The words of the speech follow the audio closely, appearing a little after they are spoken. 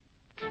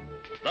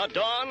The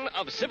dawn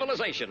of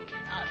civilization.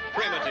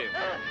 Primitive.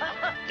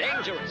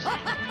 Dangerous.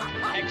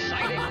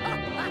 Exciting.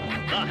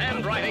 The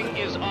handwriting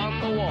is on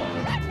the wall.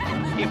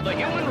 If the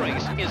human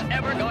race is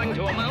ever going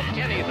to amount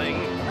to anything,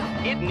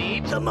 it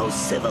needs the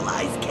most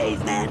civilized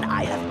caveman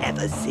I have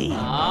ever seen.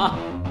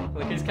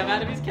 Look who's come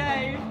out of his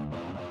cave.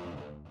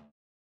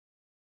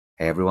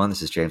 Hey everyone,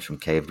 this is James from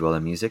Cave Dweller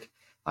Music.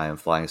 I am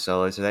flying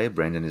solo today.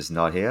 Brendan is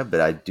not here,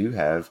 but I do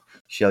have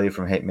Shelley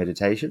from Hate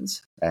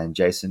Meditations and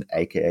Jason,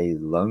 aka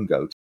Lone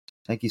Goat.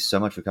 Thank you so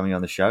much for coming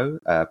on the show.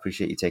 I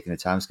appreciate you taking the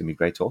time. It's going to be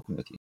great talking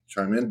with you.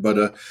 Chime in,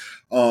 but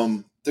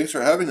thanks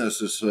for having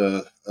us. It's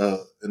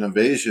an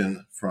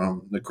invasion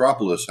from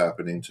Necropolis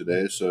happening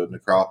today. So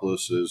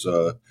Necropolis is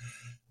a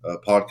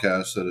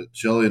podcast that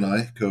Shelley and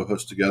I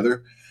co-host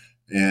together,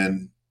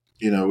 and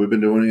we've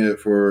been doing it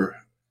for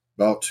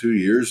about 2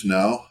 years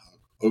now,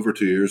 over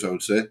 2 years, I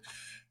would say,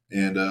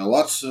 and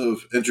lots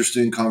of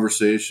interesting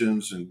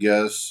conversations and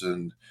guests,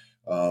 and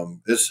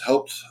it's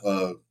helped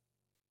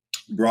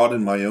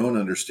broaden my own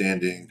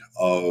understanding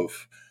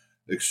of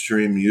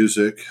extreme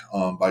music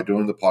by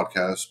doing the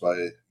podcast,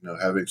 by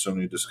having so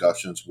many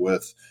discussions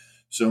with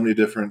so many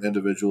different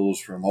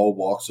individuals from all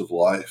walks of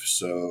life.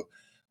 So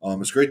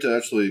it's great to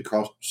actually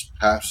cross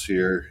paths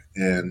here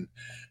and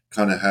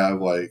kind of have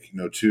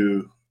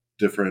two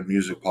different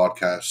music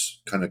podcasts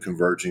kind of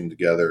converging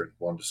together in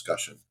one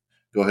discussion.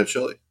 Go ahead,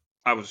 Shelley.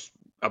 I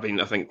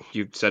think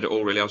you said it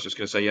all really. I was just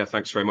going to say,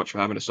 thanks very much for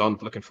having us on.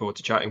 Looking forward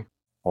to chatting.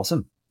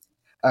 Awesome.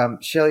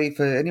 Shelley,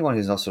 for anyone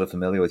who's not sort of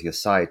familiar with your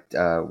site,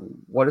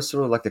 what is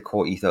sort of like the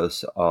core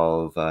ethos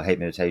of Hate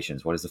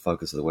Meditations? What is the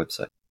focus of the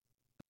website?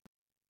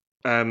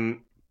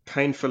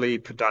 Painfully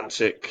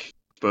pedantic,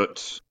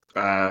 but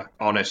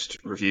honest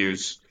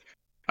reviews.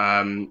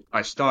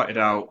 I started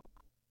out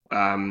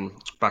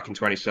back in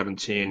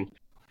 2017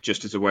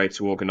 just as a way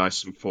to organise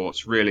some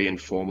thoughts, really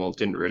informal,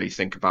 didn't really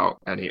think about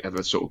any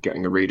ever sort of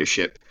getting a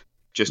readership.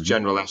 Just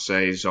general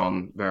essays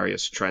on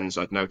various trends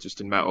I'd noticed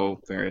in metal,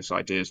 various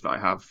ideas that I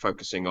have,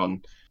 focusing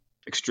on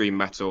extreme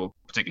metal,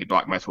 particularly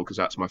black metal, because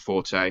that's my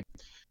forte.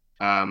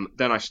 Then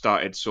I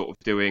started sort of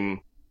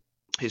doing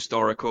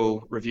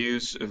historical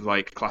reviews of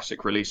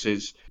classic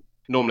releases,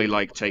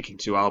 normally taking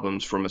two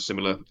albums from a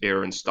similar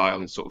era and style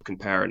and sort of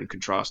comparing and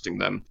contrasting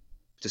them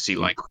to see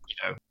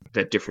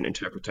their different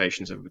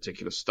interpretations of a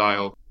particular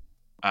style.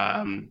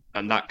 And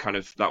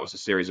that was a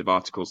series of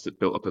articles that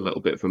built up a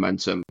little bit of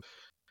momentum.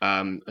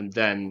 And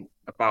then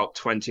about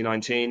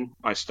 2019,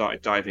 I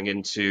started diving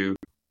into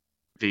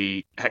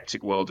the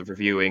hectic world of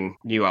reviewing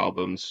new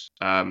albums.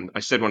 I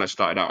said when I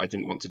started out, I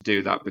didn't want to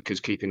do that because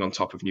keeping on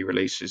top of new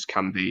releases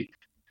can be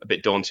a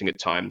bit daunting at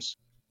times.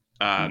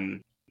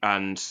 And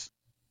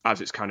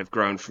as it's kind of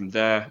grown from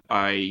there,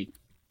 I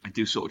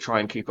do sort of try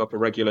and keep up a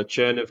regular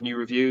churn of new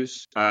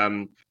reviews.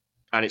 And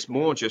it's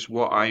more just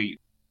what I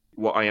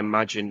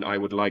imagine I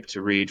would like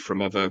to read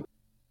from other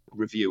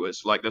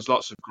reviewers. There's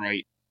lots of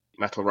great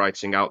metal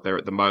writing out there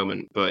at the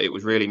moment, but it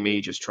was really me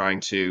just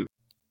trying to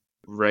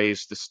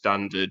raise the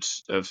standard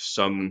of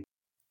some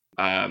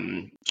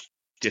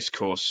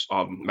discourse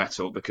on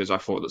metal, because I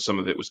thought that some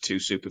of it was too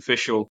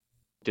superficial,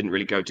 didn't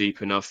really go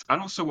deep enough,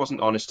 and also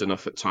wasn't honest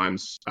enough at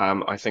times.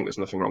 I think there's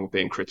nothing wrong with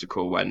being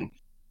critical when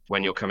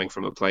you're coming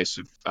from a place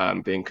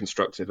of being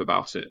constructive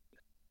about it.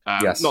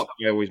 Yes. Not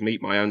that I always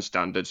meet my own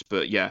standards,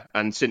 but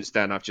and since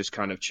then I've just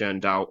kind of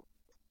churned out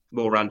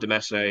more random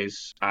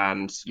essays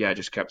and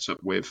just kept up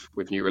with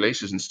new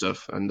releases and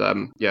stuff, and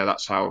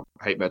that's how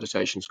Hate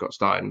Meditations got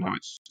started and how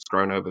it's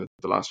grown over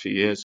the last few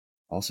years.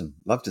 Awesome,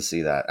 love to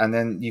see that. And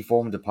then you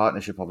formed a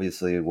partnership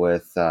obviously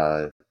with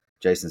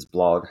Jason's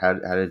blog. How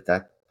did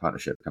that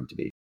partnership come to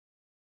be?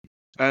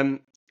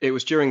 It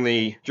was during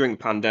the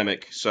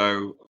pandemic,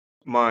 so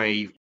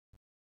my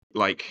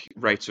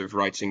rate of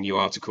writing new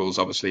articles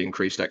obviously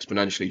increased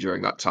exponentially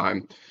during that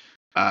time,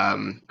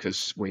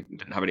 because we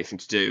didn't have anything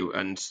to do,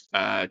 and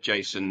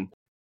Jason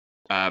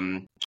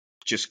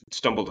just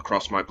stumbled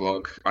across my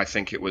blog. I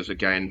think it was,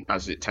 again,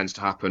 as it tends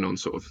to happen on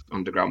sort of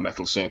underground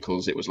metal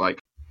circles, it was like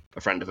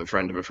a friend of a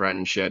friend of a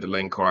friend shared a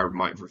link, or I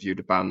might have reviewed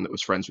a band that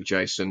was friends with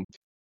Jason.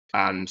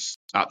 And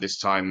at this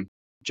time,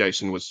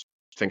 Jason was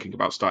thinking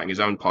about starting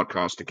his own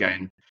podcast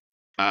again,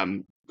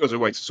 as a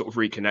way to sort of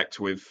reconnect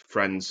with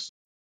friends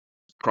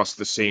across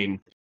the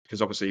scene,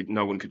 because obviously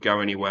no one could go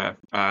anywhere.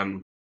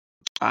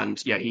 And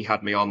he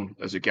had me on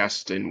as a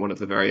guest in one of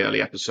the very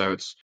early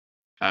episodes,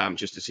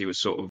 just as he was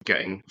sort of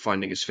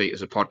finding his feet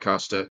as a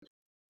podcaster.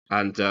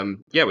 And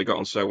we got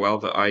on so well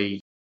that I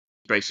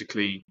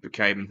basically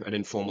became an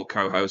informal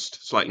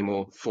co-host, slightly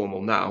more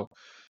formal now.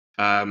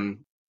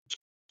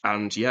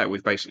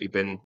 We've basically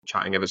been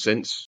chatting ever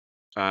since,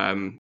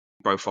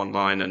 both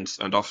online and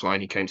offline.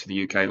 He came to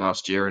the UK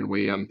last year and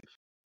we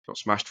got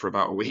smashed for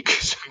about a week.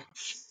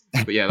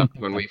 But that's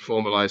when we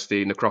formalised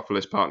the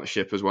Necropolis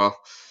partnership as well.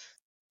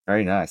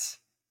 Very nice.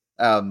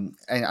 And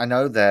I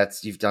know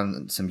that you've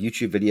done some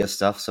YouTube video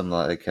stuff, some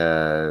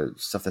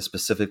stuff that's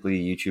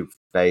specifically YouTube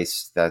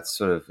based, that's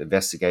sort of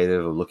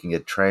investigative or looking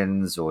at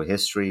trends or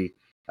history.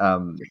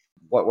 What's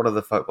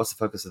the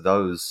focus of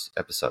those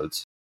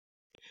episodes?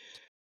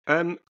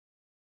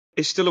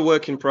 It's still a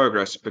work in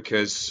progress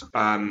because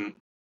I'm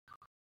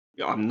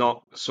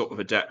not sort of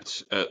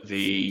adept at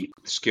the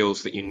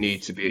skills that you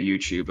need to be a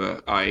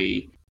YouTuber.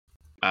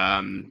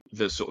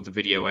 The sort of the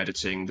video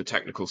editing, the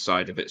technical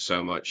side of it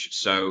so much.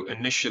 So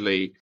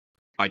initially,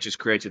 I just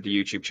created the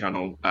YouTube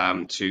channel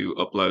to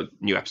upload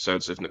new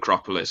episodes of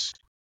Necropolis,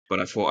 but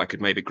I thought I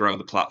could maybe grow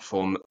the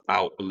platform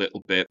out a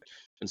little bit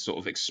and sort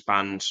of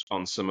expand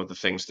on some of the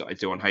things that I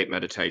do on Hate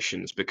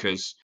Meditations,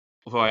 because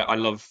although I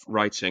love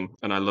writing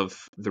and I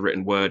love the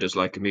written word as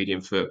like a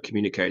medium for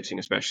communicating,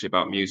 especially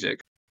about music,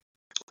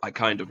 I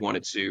kind of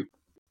wanted to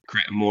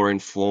create a more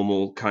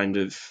informal kind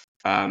of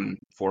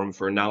forum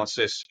for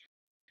analysis,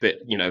 but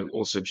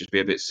also just be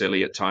a bit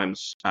silly at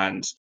times.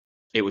 And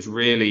it was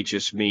really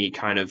just me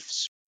kind of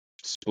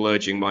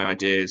splurging my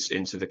ideas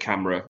into the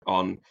camera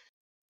on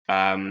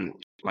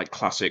like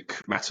classic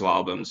metal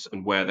albums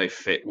and where they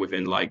fit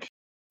within like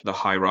the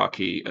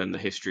hierarchy and the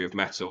history of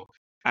metal.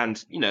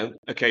 And,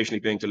 occasionally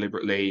being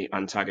deliberately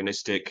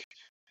antagonistic,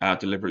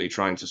 deliberately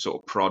trying to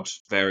sort of prod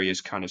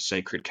various kind of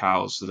sacred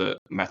cows that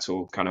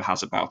metal kind of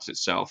has about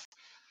itself.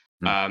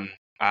 Mm.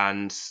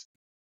 And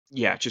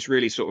yeah, just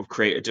really sort of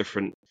create a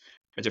different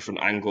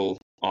angle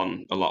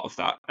on a lot of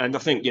that. And I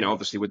think,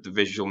 obviously with the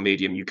visual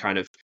medium, you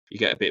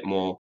get a bit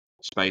more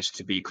space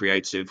to be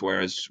creative,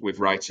 whereas with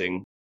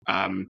writing,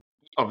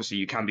 obviously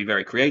you can be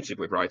very creative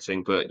with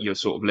writing, but you're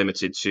sort of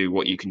limited to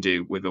what you can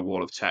do with a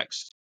wall of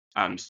text,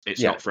 and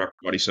it's Yeah. not for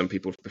everybody. Some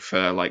people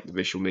prefer like the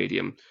visual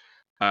medium.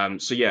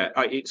 So yeah,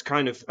 it's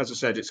kind of, as I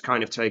said, it's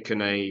kind of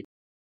taken a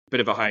bit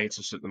of a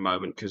hiatus at the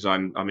moment because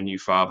I'm a new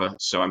father,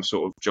 so I'm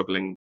sort of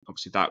juggling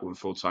obviously that with a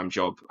full-time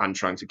job and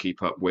trying to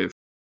keep up with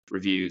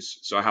reviews.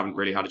 So I haven't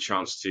really had a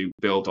chance to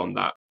build on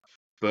that,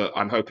 but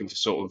I'm hoping to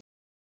sort of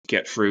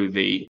get through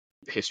the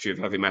history of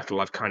heavy metal.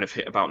 I've kind of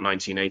hit about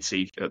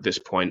 1980 at this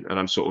point, and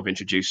I'm sort of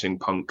introducing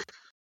punk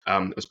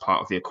as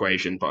part of the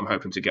equation, but I'm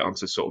hoping to get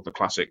onto sort of the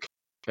classic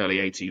early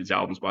 80s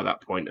albums by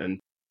that point and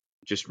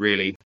just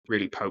really,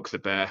 really poke the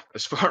bear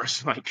as far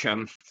as like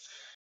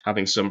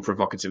having some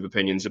provocative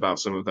opinions about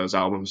some of those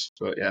albums.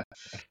 But yeah.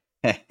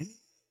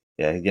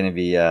 Yeah, you're going to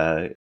be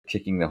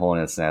kicking the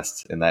hornet's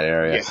nest in that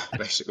area. Yeah,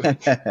 basically.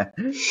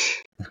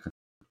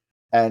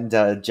 And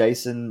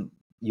Jason,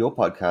 your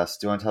podcast,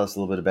 do you want to tell us a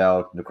little bit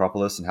about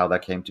Necropolis and how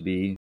that came to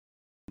be?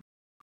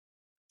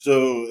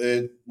 So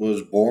it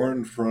was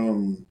born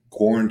from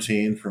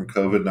quarantine from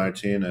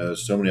COVID-19,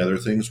 as so many other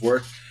things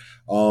were.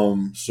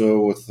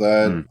 So with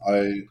that,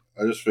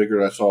 I just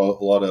figured I saw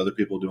a lot of other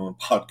people doing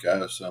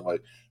podcasts, and I'm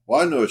like,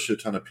 well, I know a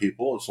shit ton of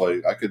people. It's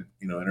like I could,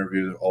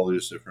 interview all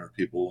these different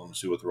people and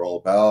see what they're all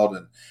about,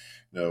 and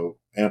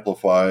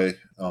amplify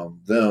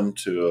them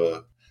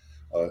to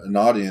an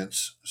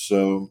audience.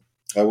 So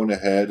I went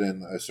ahead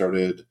and I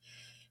started.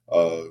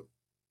 I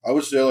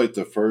would say like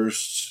the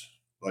first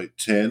like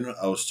 10,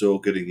 I was still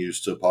getting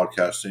used to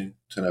podcasting,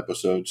 10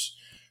 episodes.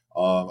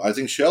 I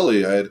think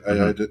Shelley, I had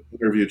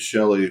interviewed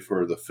Shelley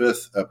for the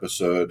 5th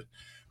episode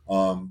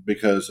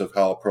because of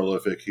how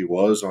prolific he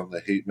was on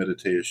the hate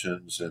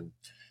meditations, and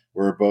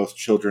we're both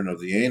children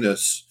of the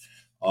anus.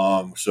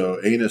 So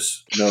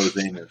anus knows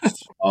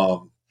anus.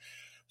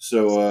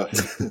 So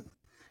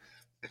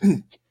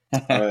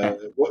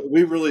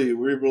we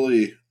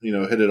really,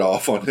 hit it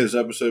off on his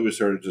episode. We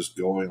started just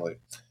going like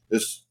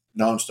this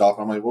nonstop.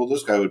 I'm like, well,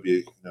 this guy would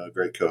be, a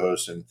great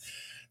co-host. And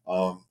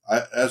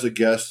as a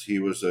guest, he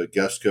was a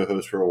guest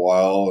co-host for a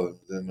while,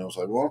 and then I was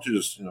like, well, why don't you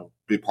just,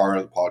 be part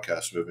of the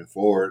podcast moving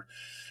forward?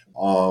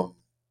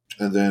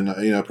 And then,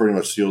 pretty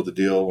much sealed the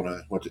deal when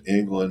I went to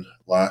England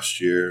last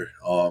year,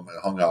 and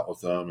hung out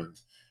with them, and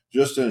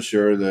just to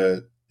ensure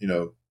that,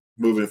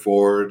 moving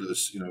forward,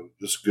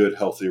 this good,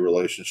 healthy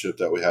relationship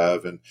that we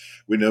have, and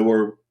we know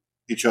where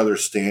each other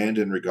stand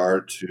in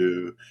regard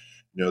to,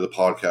 the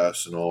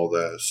podcast and all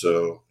that.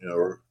 So,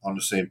 we're on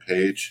the same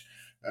page.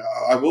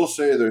 I will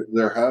say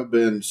there have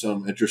been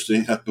some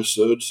interesting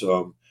episodes.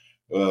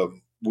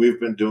 We've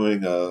been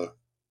doing,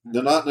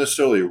 they're not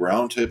necessarily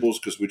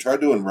roundtables, because we tried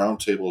doing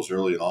roundtables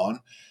early on,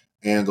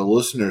 and the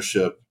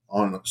listenership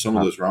on some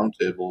of those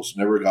roundtables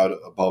never got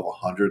above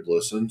 100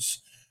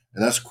 listens.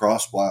 And that's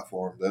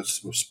cross-platform.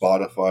 That's with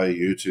Spotify,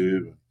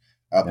 YouTube,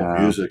 Apple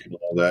Music, and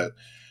all that.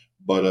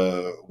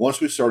 But once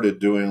we started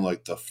doing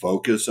like the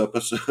focus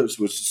episodes,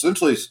 which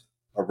essentially is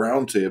a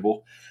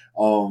roundtable,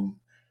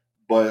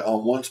 but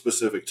on one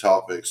specific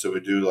topic. So we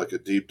do like a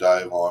deep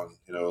dive on,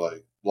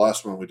 like the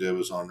last one we did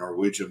was on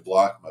Norwegian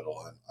black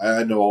metal. And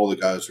I know all the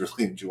guys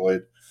really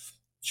enjoyed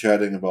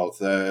chatting about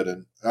that.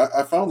 And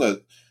I found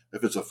that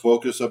if it's a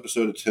focus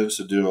episode, it tends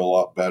to do a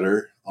lot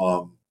better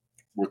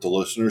with the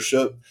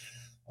listenership.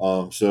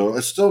 So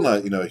it's still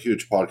not, a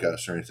huge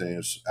podcast or anything.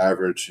 It's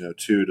average,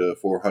 200 to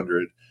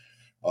 400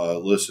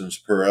 listens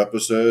per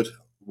episode,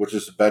 which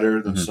is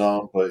better than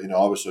some, but,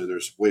 obviously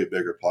there's way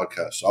bigger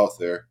podcasts out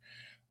there.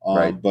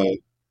 Right. But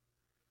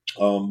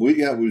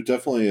we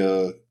definitely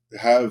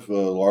have a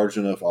large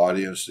enough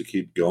audience to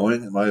keep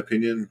going, in my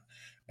opinion.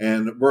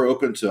 And we're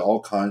open to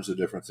all kinds of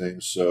different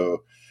things.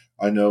 So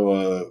I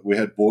know we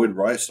had Boyd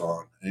Rice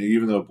on, and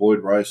even though Boyd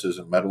Rice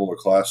isn't metal or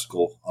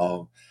classical,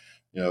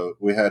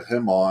 we had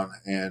him on,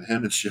 and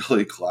him and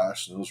Shelley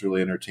clashed, and it was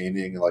really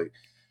entertaining. Like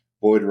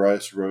Boyd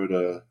Rice wrote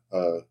a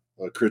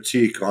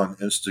critique on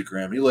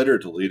Instagram. He later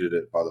deleted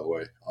it, by the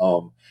way.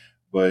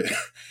 But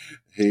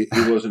he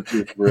wasn't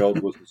too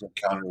thrilled with his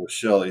encounter with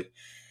Shelley.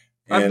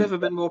 I've And never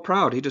been more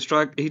proud. He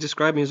described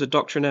me as a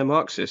doctrinaire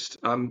Marxist.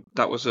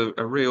 That was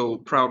a real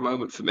proud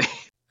moment for me.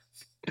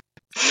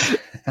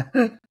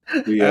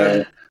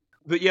 the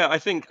But yeah, I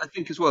think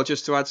as well,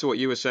 just to add to what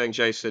you were saying,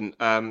 Jason,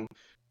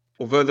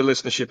 although the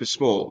listenership is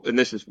small, and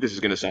this is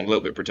going to sound a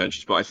little bit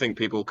pretentious, but I think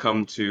people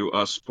come to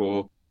us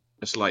for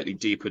a slightly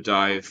deeper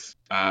dive,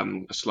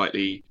 a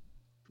slightly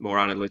more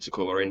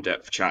analytical or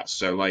in-depth chat.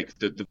 So like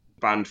the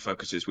band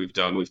focuses we've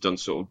done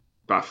sort of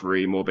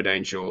Bathory, Morbid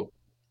Angel,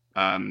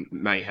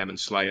 Mayhem, and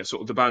Slayer,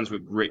 sort of the bands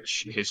with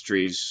rich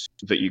histories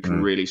that you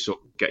can really sort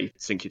of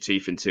sink your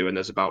teeth into. And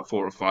there's about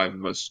 4 or 5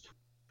 of us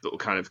that will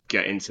kind of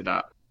get into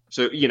that.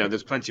 So,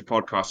 there's plenty of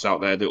podcasts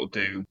out there that will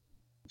do,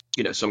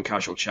 some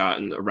casual chat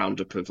and a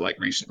roundup of like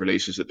recent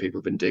releases that people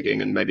have been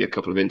digging and maybe a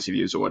couple of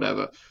interviews or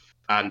whatever.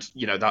 And,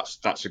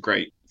 that's a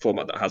great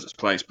format that has its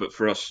place. But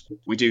for us,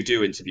 we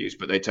do interviews,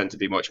 but they tend to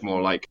be much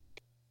more like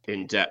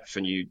in depth,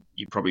 and you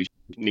probably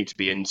need to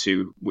be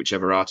into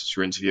whichever artist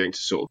you're interviewing to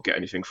sort of get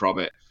anything from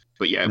it.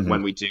 But yeah,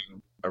 when we do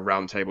a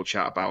roundtable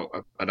chat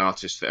about an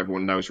artist that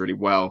everyone knows really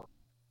well,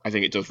 I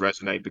think it does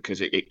resonate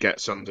because it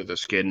gets under the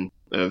skin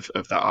of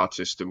that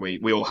artist, and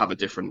we all have a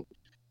different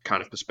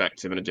kind of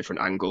perspective and a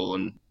different angle,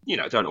 and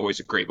don't always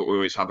agree, but we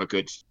always have a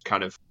good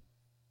kind of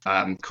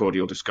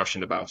cordial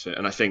discussion about it.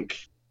 And I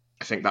think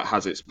that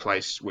has its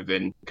place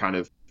within kind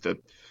of the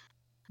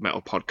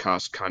metal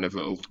podcast kind of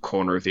little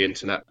corner of the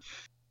internet.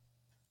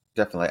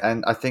 Definitely.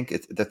 And I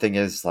think the thing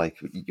is, like,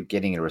 you're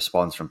getting a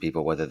response from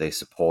people, whether they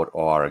support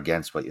or are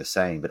against what you're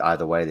saying. But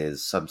either way,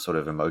 there's some sort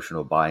of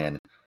emotional buy-in,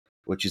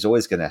 which is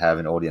always going to have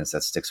an audience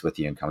that sticks with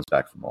you and comes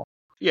back for more.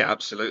 Yeah,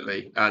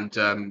 absolutely. And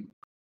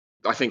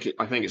I think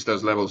it's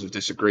those levels of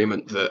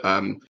disagreement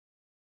that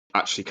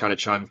actually kind of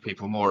chime with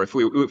people more. If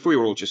we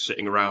were all just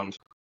sitting around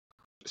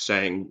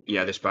saying,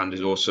 yeah, this band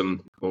is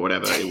awesome or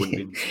whatever, it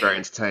wouldn't be very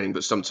entertaining.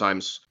 But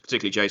sometimes,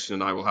 particularly Jason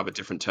and I, will have a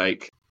different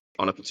take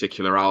on a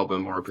particular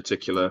album or a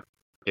particular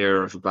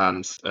era of a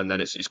band, and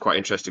then it's quite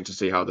interesting to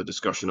see how the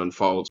discussion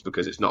unfolds,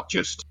 because it's not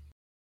just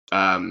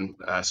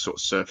a sort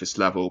of surface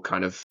level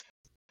kind of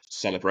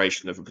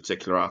celebration of a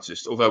particular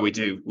artist, although we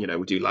do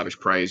lavish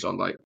praise on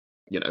like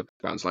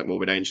bands like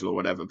Morbid Angel or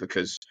whatever,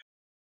 because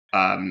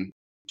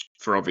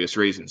for obvious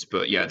reasons.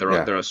 But yeah, there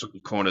are sort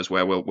of corners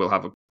where we'll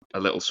have a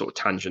little sort of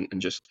tangent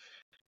and just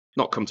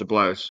not come to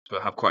blows,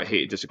 but have quite a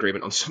heated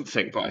disagreement on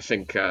something. But I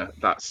think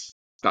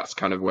that's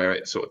kind of where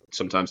it sort of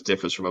sometimes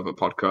differs from other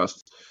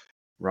podcasts.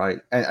 Right.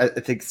 And I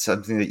think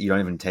something that you don't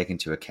even take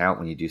into account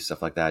when you do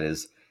stuff like that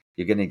is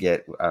you're going to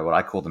get what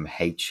I call them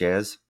hate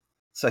shares.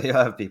 So you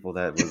have people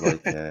that would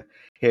like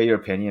hear your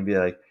opinion and be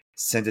like,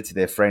 send it to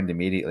their friend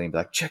immediately and be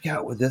like, check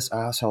out what this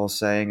asshole is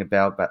saying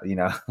about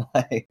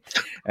like,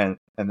 and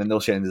then they'll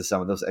share into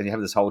some of those, and you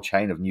have this whole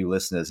chain of new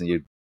listeners,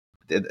 and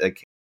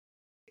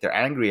they're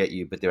angry at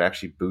you, but they're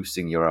actually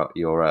boosting your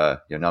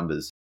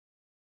numbers.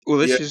 Well,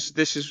 this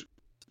is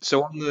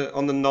so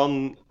on the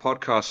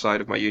non-podcast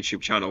side of my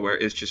YouTube channel, where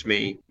it is just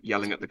me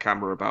yelling at the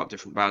camera about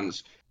different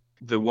bands.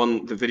 The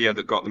video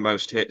that got the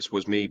most hits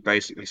was me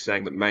basically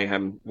saying that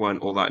Mayhem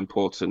weren't all that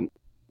important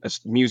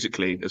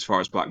musically as far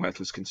as black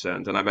metal is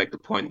concerned, and I make the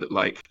point that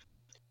like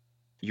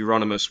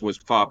Euronymous was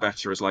far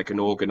better as like an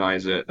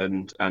organizer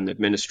and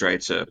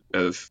administrator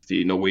of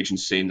the Norwegian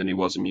scene than he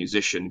was a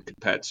musician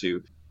compared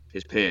to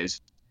his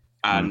peers.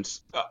 And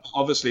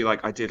obviously,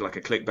 like, I did like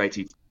a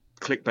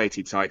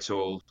clickbaity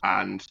title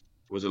and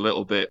was a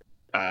little bit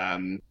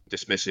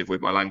dismissive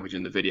with my language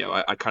in the video.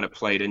 I kind of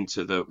played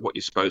into what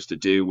you're supposed to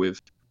do with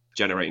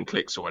generating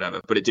clicks or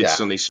whatever, but it did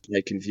suddenly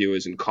spike in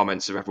viewers and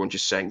comments of everyone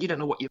just saying, you don't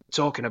know what you're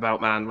talking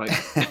about, man. Like,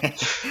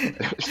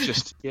 it was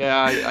just,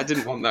 I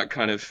didn't want that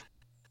kind of,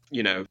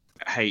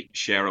 hate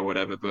share or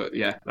whatever, but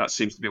yeah, that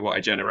seems to be what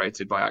I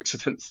generated by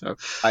accident. So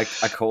I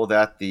call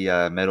that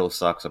the metal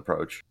sucks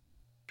approach.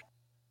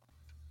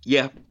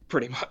 Yeah,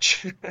 pretty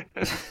much.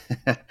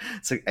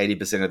 It's like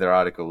 80% of their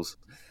articles.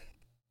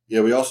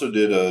 Yeah, we also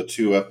did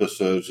 2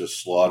 episodes of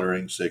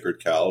slaughtering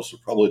sacred cows.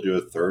 We'll probably do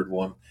a third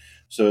one.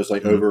 So it's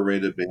like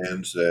overrated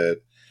bands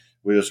that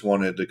we just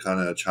wanted to kind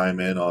of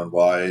chime in on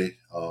why,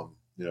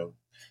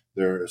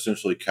 they're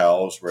essentially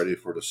cows ready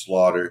for the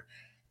slaughter.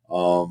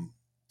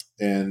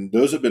 And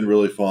those have been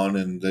really fun,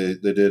 and they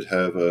did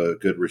have a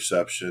good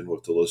reception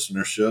with the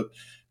listenership.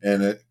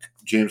 And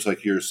James,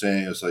 like you were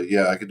saying, it's like,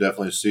 yeah, I could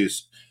definitely see,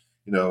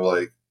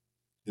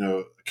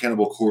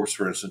 Cannibal Corpse,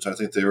 for instance. I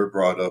think they were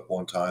brought up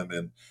one time,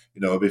 and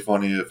it'd be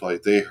funny if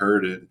like they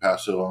heard it and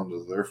passed it on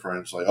to their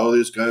friends, like, "Oh,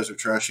 these guys are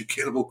trashing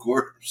Cannibal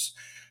Corpse,"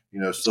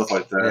 stuff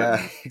like that.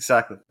 Yeah, and,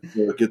 exactly.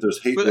 Get those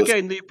hate. But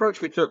again, the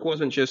approach we took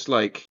wasn't just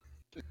like,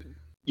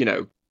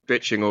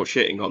 bitching or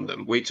shitting on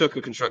them. We took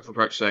a constructive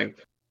approach, saying,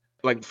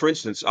 like, for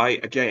instance, I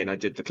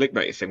did the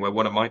clickbait thing where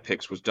one of my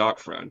picks was Dark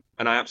Throne,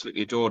 and I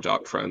absolutely adore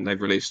Dark Throne.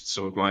 They've released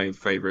some of my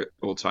favorite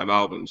all-time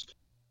albums.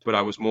 but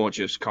I was more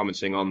just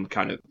commenting on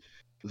kind of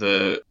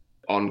the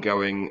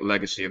ongoing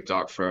legacy of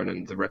Dark Throne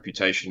and the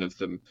reputation of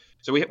them.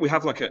 So we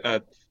have like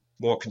a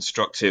more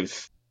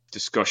constructive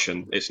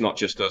discussion. It's not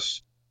just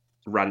us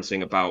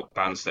ranting about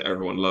bands that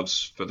everyone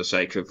loves for the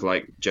sake of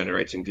like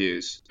generating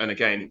views. And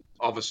again,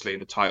 obviously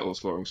the title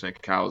Slaughtering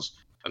Sacred Cows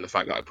and the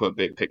fact that I put a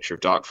big picture of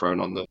Dark Throne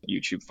on the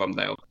YouTube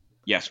thumbnail.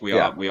 Yes, we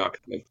are kind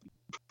of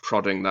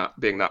prodding that,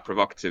 being that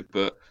provocative,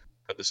 but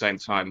at the same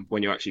time,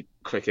 when you actually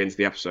click into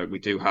the episode, we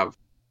do have,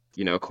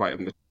 quite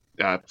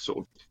a sort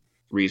of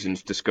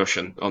reasoned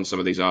discussion on some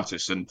of these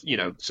artists, and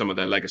some of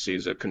their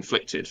legacies are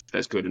conflicted.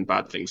 There's good and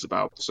bad things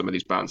about some of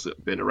these bands that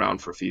have been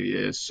around for a few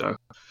years. So,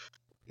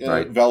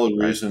 yeah, valid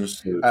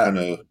reasons to kind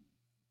of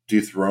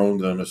dethrone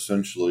them,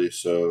 essentially.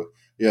 So,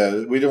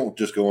 yeah, we don't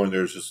just go in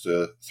there just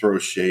to throw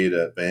shade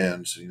at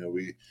bands.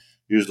 We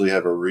usually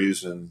have a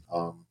reason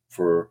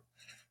for,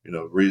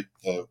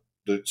 to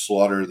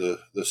slaughter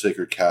the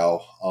sacred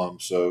cow.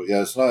 So,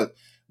 yeah, it's not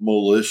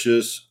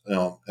malicious,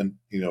 and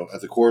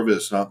at the core of it,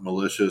 it's not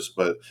malicious,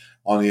 but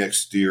on the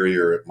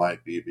exterior, it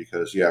might be,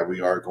 because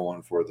we are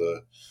going for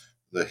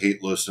the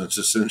hate listens,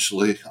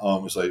 essentially.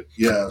 It's like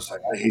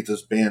I hate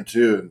this band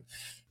too, and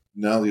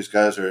now these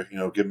guys are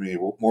giving me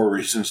more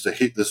reasons to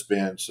hate this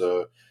band.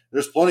 So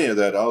there's plenty of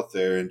that out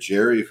there, and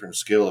Jerry from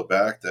Scale It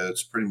Back,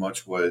 that's pretty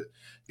much what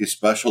he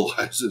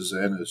specializes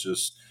in, is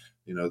just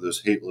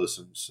this hate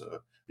listens. So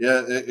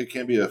yeah, it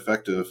can be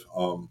effective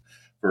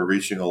for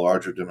reaching a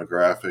larger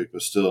demographic,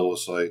 but still,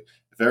 it's like,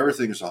 if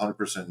everything is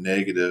 100%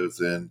 negative,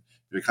 then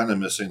you're kind of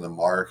missing the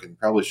mark, and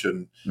probably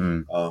shouldn't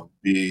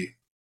be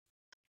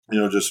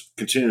just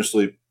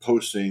continuously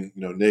posting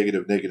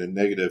negative,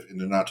 and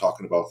they're not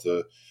talking about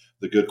the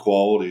good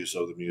qualities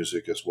of the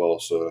music as well.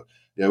 So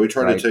yeah, we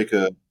try to take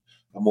a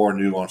more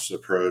nuanced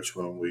approach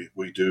when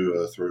we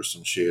do throw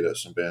some shade at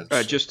some bands.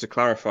 Just to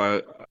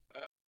clarify,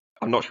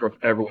 I'm not sure if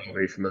everyone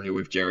will be familiar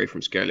with Jerry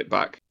from Scale It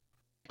Back,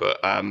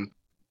 but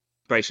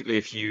basically,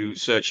 if you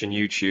search in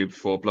YouTube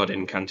for Blood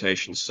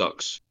Incantation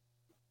Sucks,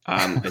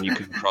 and you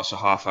come across a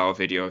half-hour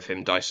video of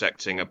him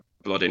dissecting a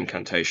Blood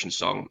Incantation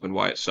song and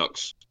why it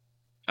sucks,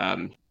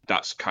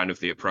 that's kind of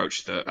the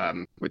approach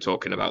that we're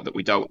talking about, that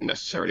we don't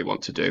necessarily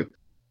want to do.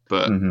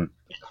 But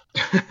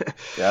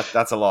yeah,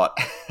 that's a lot.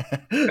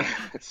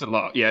 It's a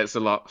lot. Yeah, it's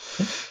a lot.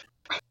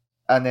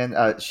 And then,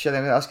 Shelley,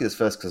 I'm going to ask you this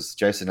first, because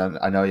Jason,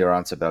 I know your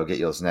answer, but I'll get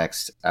yours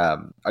next.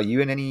 Are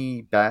you in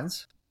any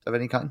bands of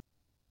any kind?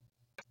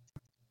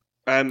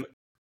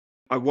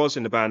 I was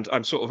in a band.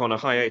 I'm sort of on a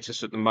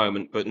hiatus at the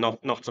moment, but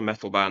not a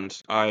metal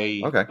band.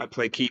 I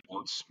play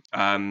keyboards,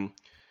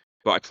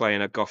 but I play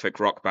in a gothic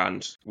rock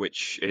band,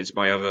 which is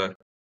my other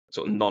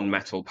sort of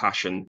non-metal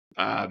passion.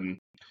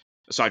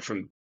 Aside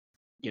from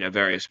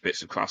various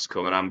bits of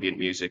classical and ambient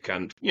music,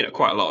 and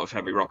quite a lot of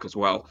heavy rock as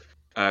well.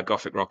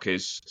 Gothic rock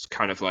is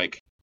kind of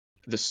like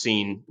the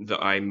scene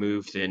that I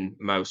moved in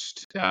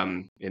most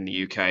in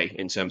the UK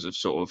in terms of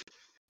sort of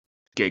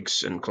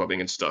gigs and clubbing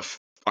and stuff.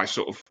 I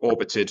sort of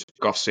orbited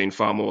goth scene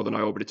far more than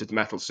I orbited the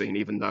metal scene,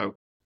 even though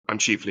I'm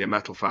chiefly a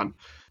metal fan.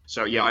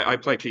 So yeah, I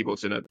play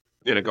keyboards in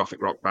a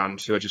gothic rock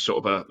band, who are just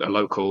sort of a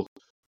local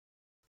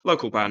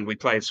band. We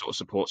play sort of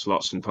support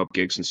slots and pub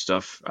gigs and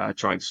stuff,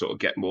 trying to sort of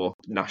get more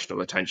national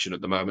attention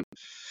at the moment.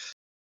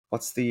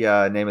 What's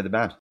the name of the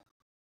band?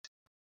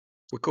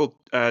 We're called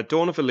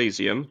Dawn of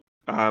Elysium.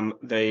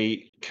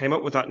 They came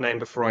up with that name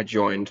before I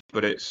joined,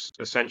 but it's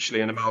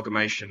essentially an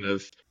amalgamation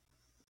of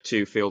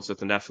two Fields of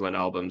the Nephilim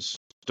albums,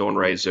 Dawn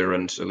Razor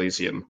and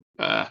Elysium.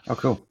 Oh,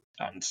 cool.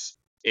 And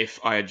if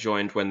I had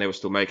joined when they were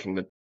still making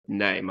the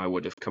name, I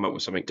would have come up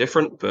with something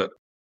different, but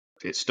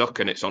it stuck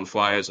and it's on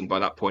flyers, and by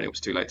that point it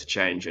was too late to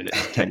change, and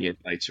it's 10 years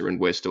later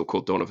and we're still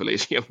called Dawn of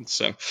Elysium.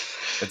 So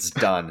it's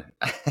done.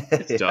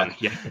 It's done,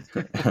 yeah.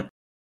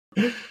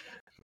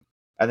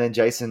 And then,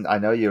 Jason, I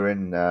know you're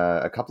in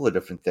a couple of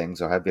different things,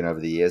 or have been over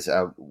the years.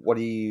 What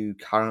are you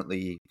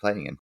currently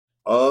playing in?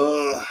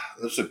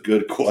 That's a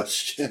good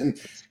question.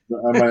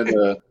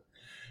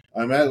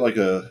 I'm at like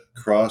a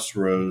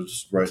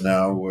crossroads right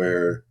now,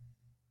 where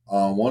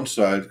on one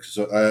side, because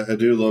I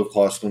do love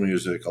classical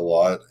music a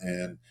lot,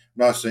 and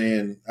I'm not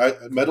saying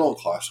metal and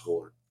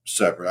classical are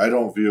separate. I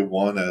don't view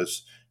one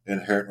as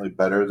inherently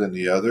better than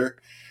the other,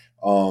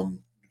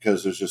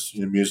 because there's just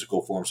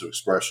musical forms of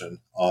expression.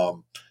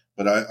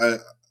 But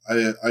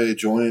I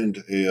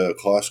joined a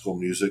classical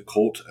music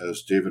cult,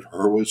 as David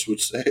Hurwitz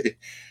would say,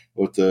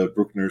 with the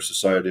Bruckner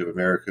Society of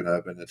America, and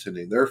I've been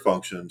attending their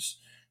functions.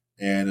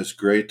 And it's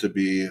great to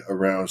be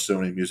around so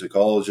many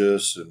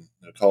musicologists and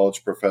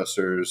college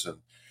professors,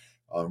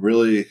 and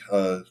really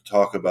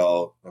talk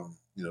about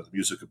the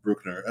music of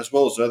Bruckner, as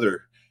well as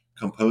other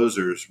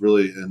composers,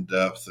 really in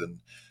depth, and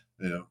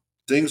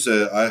things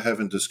that I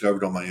haven't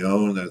discovered on my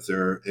own that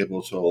they're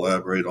able to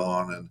elaborate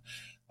on,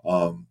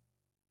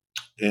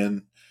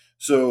 and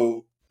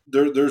so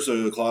there's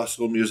a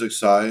classical music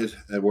side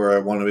where I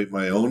want to make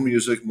my own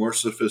music more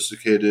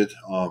sophisticated,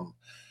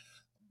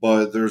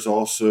 but there's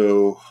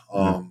also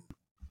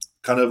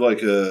kind of like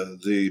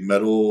the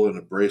metal and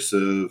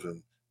abrasive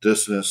and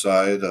dissonant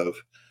side of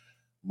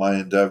my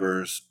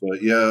endeavors.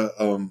 But yeah,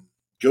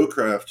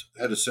 GoCraft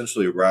had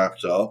essentially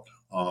wrapped up.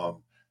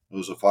 It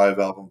was a 5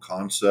 album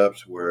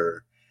concept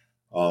where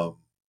um,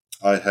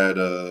 I had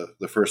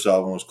the first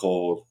album was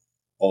called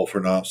All for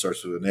Naught,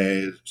 starts with an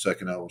A.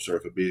 Second album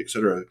starts with a B,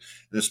 etc. And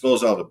it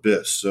spells out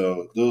Abyss.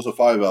 So there was a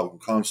 5 album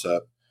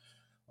concept.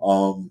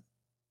 Um,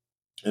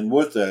 and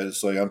with that,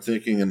 it's like I'm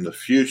thinking in the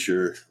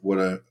future what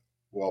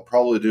I'll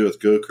probably do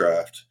with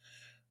GoCraft,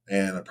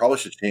 and I probably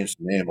should change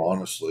the name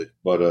honestly,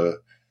 but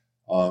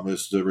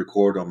is to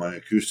record on my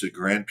acoustic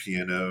grand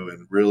piano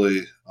and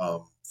really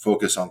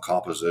focus on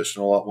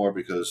composition a lot more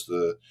because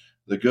the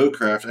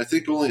GoCraft, I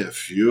think only a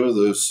few of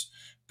those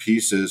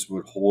pieces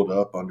would hold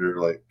up under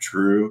like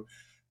true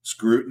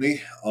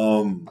scrutiny.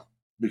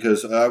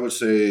 Because I would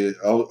say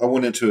I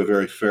went into a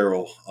very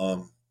feral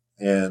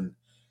and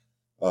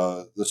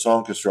the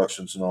song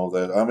constructions and all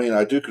that. I mean,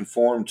 I do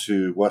conform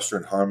to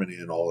Western harmony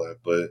and all that,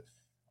 but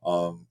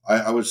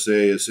I would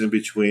say it's in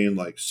between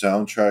like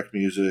soundtrack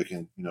music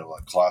and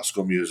like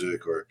classical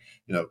music or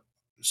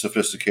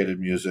sophisticated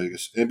music.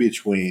 It's in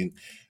between,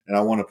 and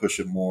I want to push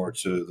it more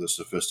to the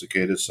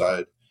sophisticated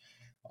side.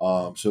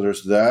 So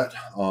there's that.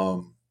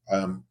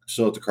 I'm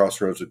still at the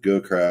crossroads of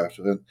GoCraft,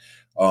 and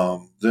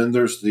then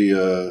there's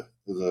the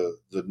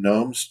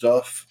gnome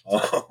stuff,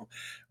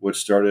 which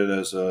started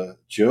as a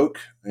joke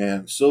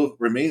and still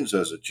remains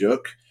as a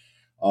joke.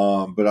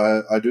 But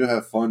I do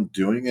have fun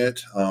doing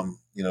it.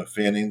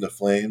 Fanning the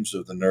flames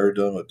of the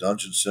nerddom of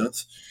Dungeon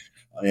Synth,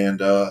 and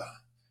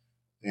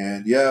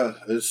yeah,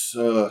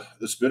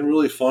 it's been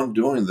really fun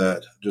doing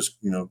that. Just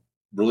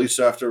release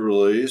after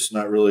release,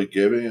 not really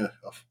giving a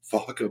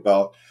fuck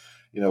about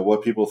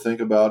what people think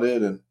about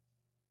it, and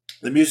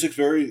the music's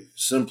very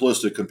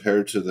simplistic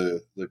compared to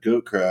the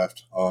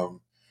Goatcraft.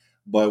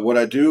 But what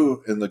I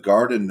do in the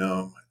Garden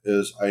Gnome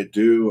is I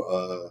do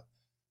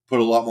put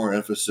a lot more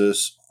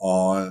emphasis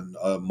on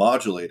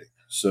modulating.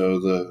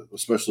 So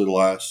especially the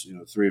last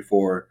 3 or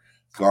 4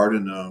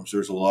 Garden Gnomes,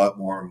 there's a lot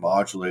more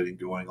modulating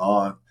going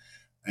on,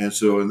 and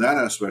so in that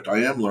aspect, I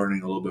am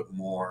learning a little bit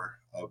more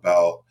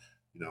about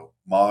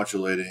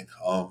modulating,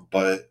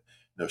 but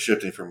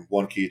shifting from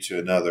one key to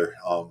another.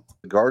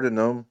 The Garden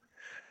Gnome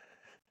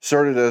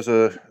started as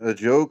a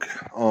joke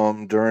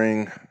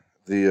during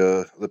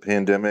the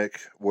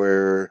pandemic,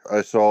 where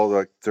I saw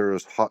like there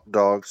was hot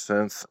dog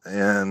synth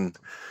and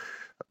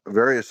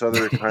various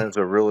other kinds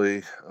of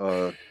really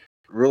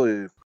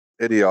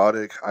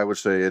idiotic, I would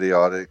say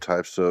idiotic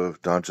types of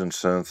dungeon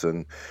synth,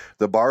 and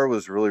the bar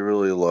was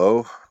really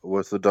low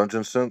with the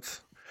dungeon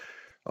synth.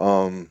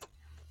 Um,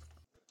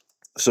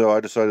 so I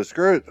decided,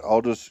 screw it,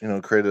 I'll just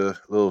create a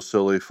little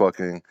silly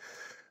fucking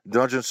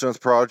dungeon synth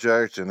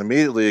project, and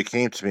immediately it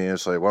came to me.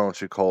 It's like, why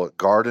don't you call it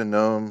Garden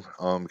Gnome?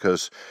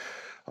 Because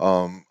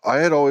I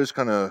had always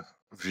kind of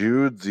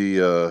viewed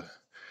the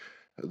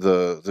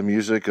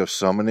music of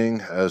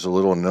summoning as a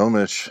little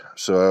gnomish,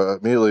 so I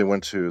immediately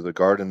went to the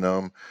Garden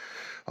Gnome,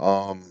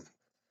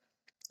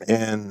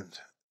 and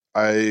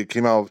I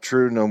came out with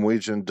true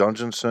Norwegian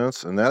dungeon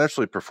synth, and that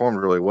actually performed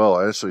really well.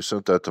 I actually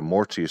sent that to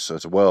Mortis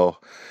as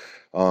well.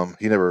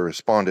 He never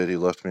responded; he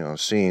left me on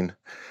scene,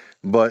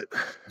 but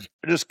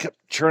I just kept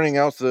churning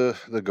out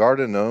the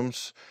Garden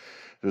Gnomes,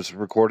 just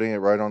recording it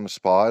right on the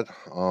spot.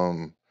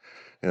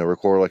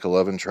 Record like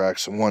 11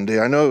 tracks in one day.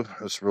 I know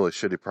it's really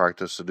shitty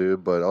practice to do,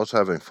 but I was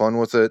having fun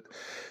with it,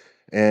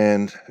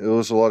 and it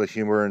was a lot of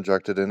humor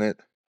injected in it.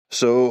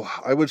 So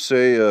I would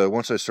say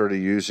once I started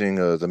using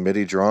the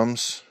MIDI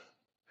drums,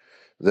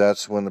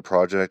 that's when the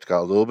project got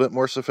a little bit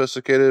more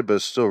sophisticated, but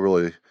it's still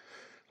really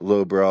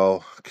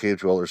lowbrow cave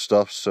dweller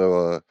stuff.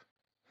 So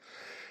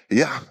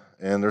yeah,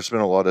 and there's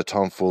been a lot of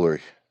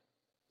tomfoolery.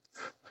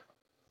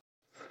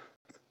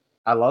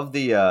 I love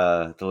the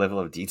level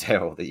of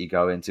detail that you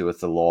go into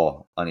with the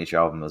lore on each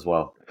album as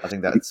well. I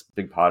think that's a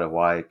big part of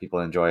why people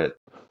enjoy it.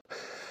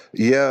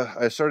 Yeah,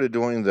 I started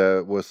doing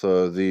that with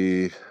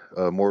the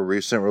more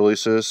recent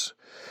releases,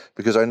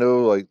 because I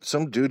know like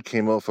some dude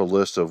came up with a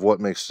list of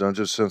what makes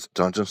Dungeon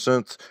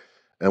Synth,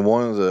 and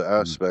one of the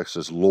aspects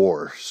is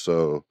lore.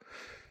 So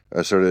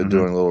I started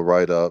doing little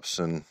write-ups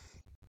and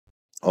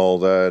all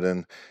that,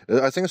 and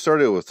I think it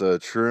started with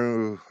not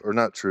true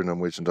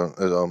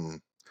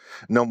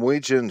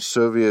Norwegian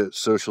Soviet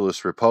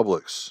Socialist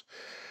Republics,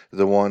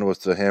 the one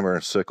with the hammer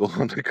and sickle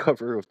on the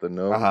cover with the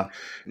gnome.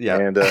 Yeah,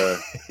 and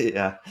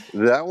yeah,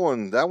 that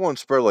one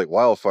spread like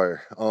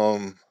wildfire.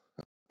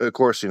 Of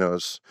course,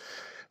 it's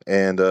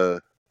and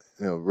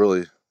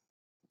really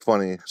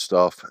funny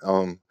stuff.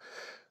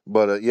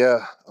 But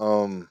yeah,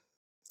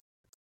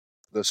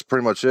 that's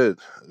pretty much it.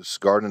 This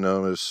Garden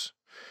Gnome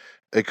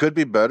it could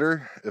be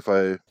better if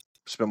I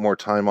spent more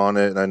time on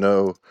it, and I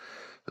know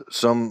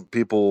some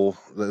people,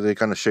 they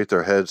kind of shake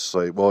their heads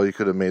like, well, you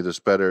could have made this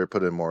better,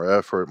 put in more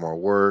effort, more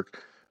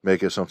work,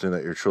 make it something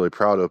that you're truly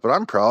proud of. But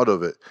I'm proud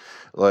of it.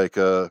 Like,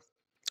 I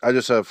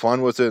just have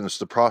fun with it, and it's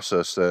the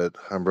process that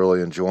I'm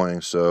really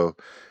enjoying. So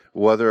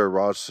whether it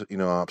rots,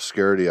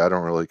 obscurity, I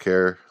don't really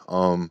care.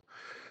 But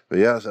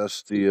yeah,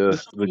 that's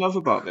The thing I love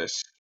about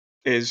this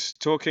is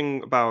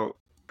talking about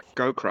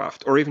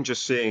GoCraft, or even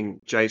just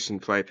seeing Jason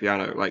play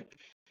piano. Like,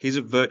 he's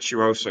a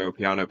virtuoso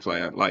piano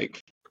player.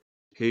 Like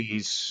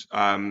he's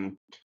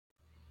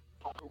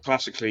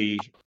classically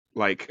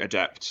like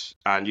adept,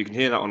 and you can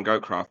hear that on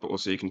Goatcraft, but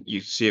also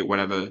you see it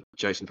whenever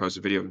Jason posts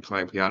a video of him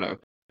playing piano.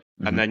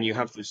 And then you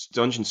have this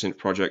Dungeon Synth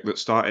project that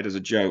started as a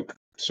joke,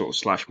 sort of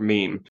slash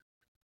meme,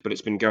 but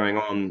it's been going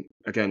on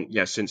again,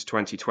 since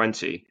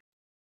 2020.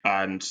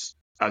 And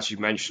as you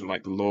mentioned,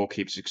 like the lore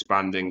keeps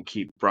expanding,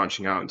 keep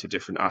branching out into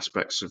different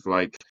aspects of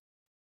like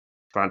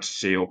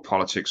fantasy or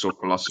politics or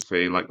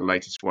philosophy. Like the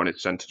latest one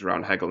is centered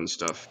around Hegel and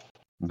stuff.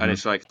 And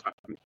it's like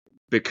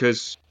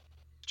because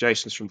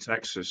Jason's from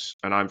Texas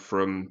and I'm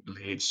from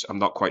Leeds, I'm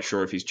not quite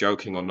sure if he's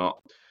joking or not.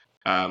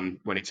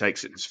 When he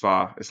takes it this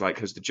far, it's like,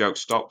 has the joke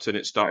stopped and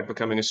it started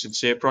becoming a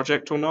sincere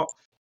project or not?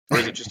 Or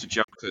is it just a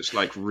joke that's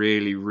like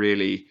really,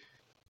 really,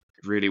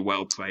 really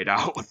well played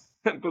out?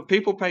 But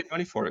people pay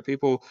money for it.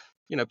 People,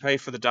 pay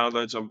for the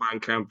downloads on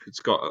Bandcamp. It's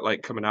got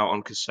like coming out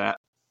on cassette.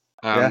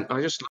 I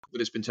just love that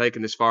it's been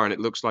taken this far and it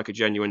looks like a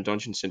genuine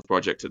Dungeon Synth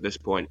project at this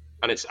point.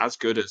 And it's as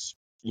good as,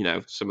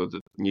 some of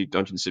the new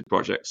Dungeon Synth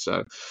projects.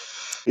 So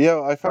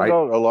Yeah, I found Right.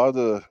 out a lot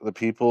of the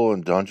people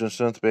in Dungeon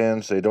Synth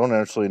bands, they don't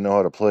actually know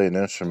how to play an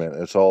instrument.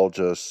 It's all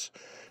just,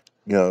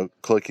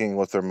 clicking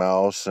with their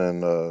mouse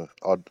and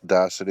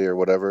Audacity or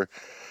whatever.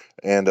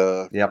 And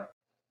Yep.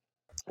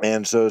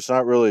 and so it's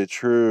not really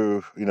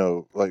true,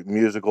 like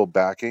musical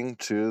backing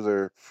to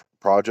their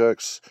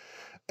projects.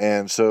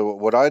 And so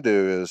what I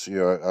do is,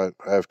 I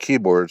have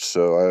keyboards,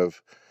 so I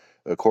have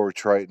a Korg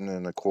Triton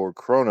and a Korg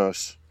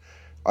Kronos.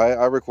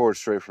 I record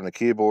straight from the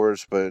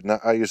keyboards, but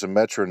I use a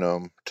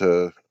metronome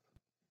to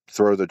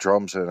throw the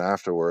drums in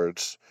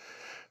afterwards.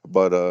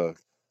 But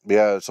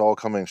yeah, it's all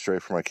coming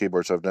straight from my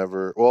keyboards.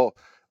 The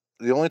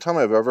only time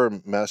I've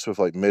ever messed with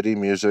like MIDI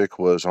music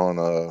was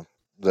on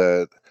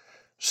that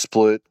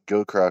split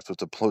Goatcraft with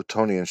the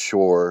Plutonian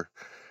Shore.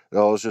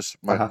 That was just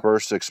my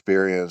first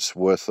experience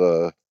with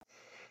the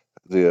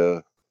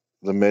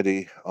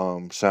MIDI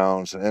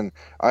sounds, and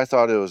I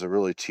thought it was a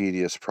really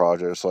tedious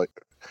project. It's like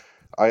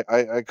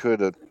I could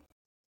have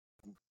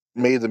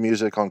made the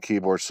music on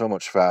keyboard so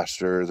much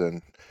faster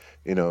than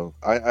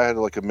I had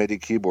like a MIDI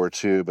keyboard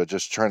too, but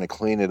just trying to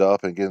clean it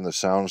up and getting the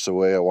sounds the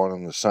way I wanted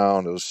them to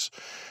sound, it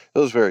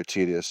was very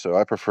tedious. So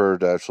I prefer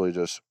to actually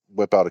just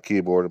whip out a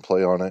keyboard and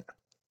play on it.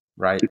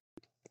 Right.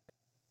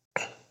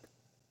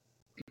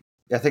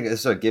 I think it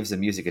sort of gives the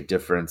music a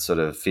different sort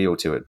of feel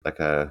to it. Like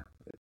I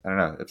don't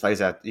know, it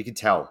plays out. You can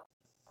tell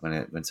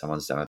when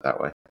someone's done it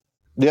that way.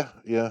 Yeah,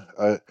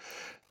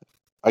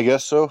 I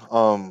guess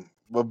so.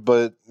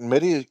 But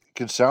MIDI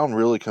can sound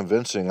really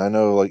convincing. I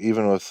know, like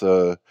even with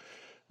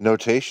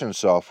notation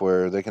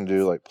software, they can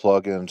do like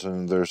plugins,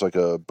 and there's like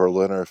a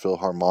Berliner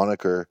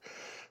Philharmoniker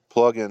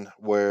plugin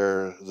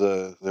where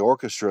the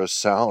orchestras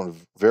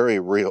sound very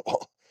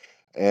real.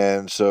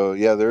 And so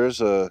yeah, there is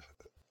a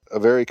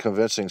very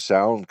convincing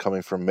sound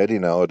coming from MIDI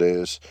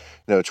nowadays.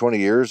 20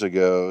 years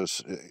ago,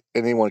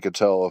 anyone could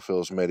tell if it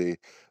was MIDI,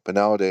 but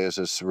nowadays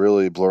it's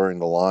really blurring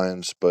the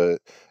lines.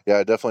 But yeah,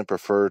 I definitely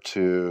prefer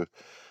to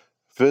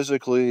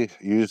physically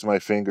use my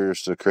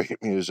fingers to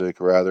create music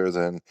rather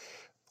than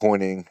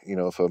pointing,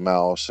 with a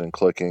mouse and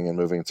clicking and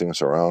moving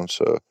things around.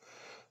 So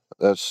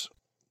that's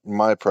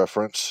my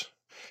preference.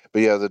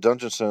 But yeah, the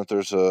Dungeon Synth,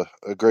 there's a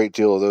great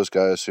deal of those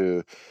guys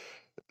who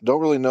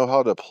don't really know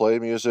how to play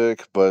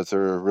music, but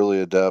they're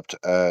really adept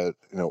at,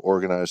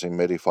 organizing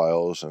MIDI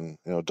files and,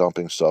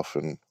 dumping stuff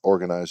and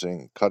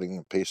organizing, cutting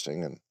and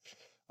pasting and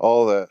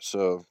all that.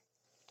 So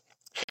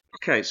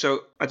okay,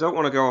 so I don't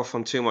want to go off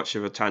on too much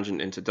of a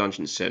tangent into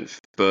Dungeon Synth,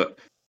 but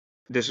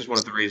this is one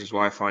of the reasons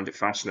why I find it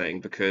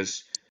fascinating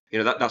because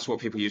that's what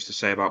people used to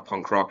say about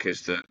punk rock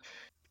is that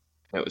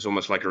it was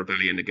almost like a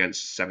rebellion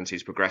against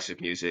 70s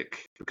progressive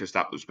music because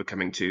that was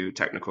becoming too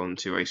technical and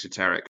too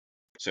esoteric.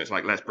 So it's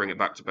like, let's bring it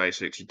back to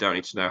basics. You don't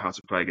need to know how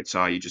to play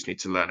guitar. You just need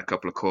to learn a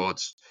couple of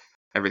chords.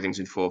 Everything's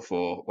in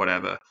 4/4,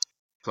 whatever.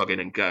 Plug in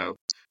and go.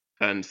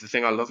 And the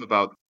thing I love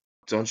about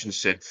Dungeon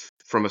Synth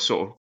from a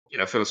sort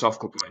of,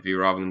 philosophical point of view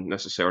rather than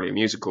necessarily a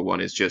musical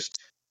one is just,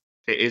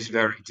 it is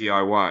very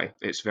DIY.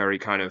 It's very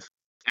kind of,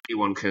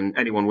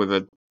 anyone with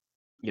a,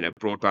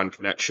 broadband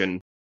connection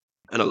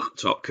and a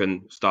laptop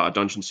can start a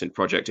Dungeon Synth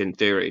project in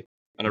theory.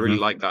 And I really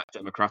like that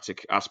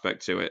democratic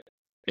aspect to it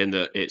in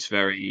that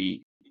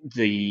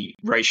the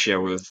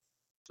ratio of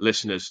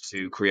listeners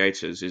to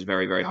creators is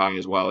very, very high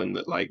as well. In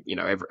that, like,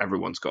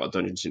 everyone's got a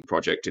Dungeon Synth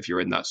project if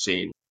you're in that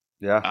scene.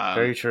 Yeah,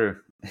 very true.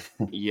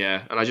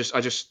 Yeah. And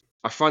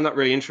I find that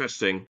really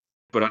interesting,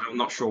 but I'm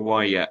not sure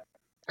why yet.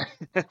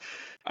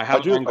 I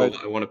have an angle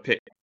that I want to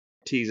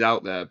tease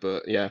out there,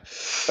 but yeah.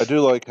 I do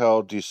like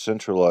how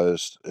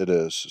decentralized it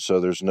is. So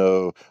there's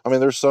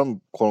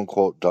some quote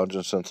unquote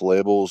Dungeon Synth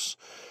labels.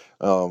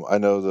 I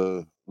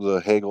know the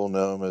Hegel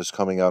Gnome is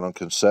coming out on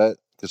cassette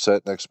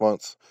next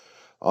month.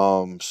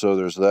 So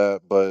there's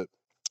that, but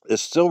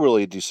it's still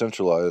really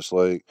decentralized.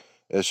 Like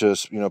it's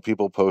just,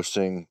 people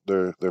posting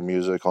their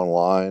music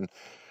online.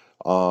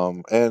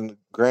 And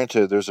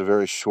granted, there's a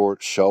very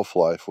short shelf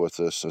life with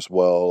this as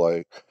well.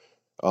 Like,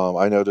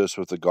 I noticed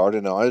with the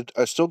Garden now,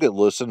 I still get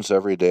listens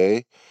every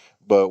day,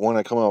 but when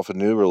I come out with a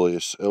new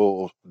release, it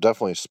will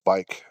definitely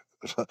spike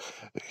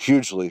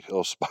hugely.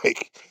 It'll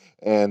spike,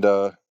 and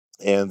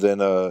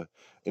then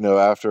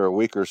after a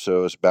week or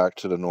so, it's back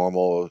to the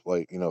normal,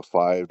 like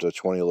 5 to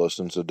 20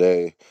 listens a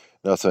day.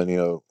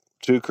 Nothing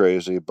too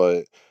crazy,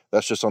 but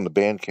that's just on the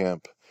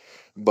Bandcamp.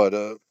 But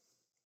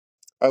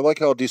I like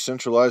how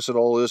decentralized it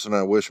all is, and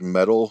I wish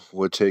metal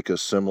would take a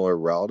similar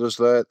route as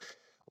that.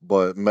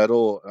 But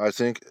metal, I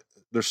think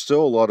there's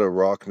still a lot of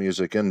rock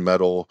music in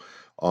metal,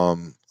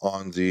 on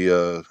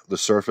the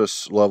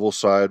surface level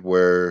side,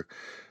 where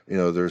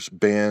there's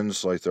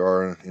bands like there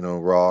are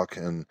rock,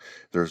 and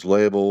there's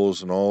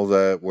labels and all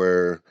that,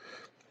 where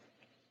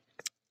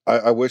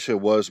I wish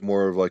it was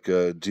more of like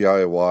a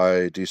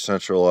DIY,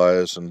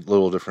 decentralized, and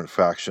little different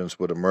factions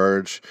would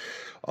emerge,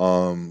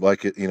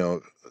 like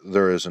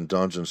there is in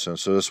Dungeon Synth.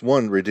 So this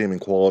one redeeming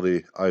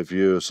quality I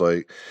view is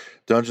like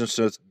Dungeon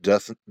Synth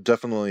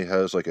definitely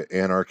has like an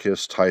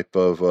anarchist type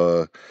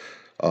of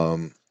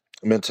um,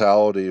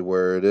 mentality,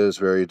 where it is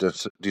very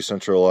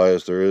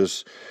decentralized. There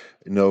is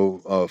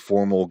no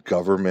formal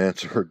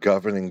government or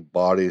governing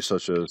body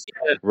such as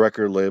Yeah,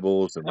 record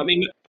labels I and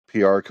mean,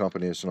 PR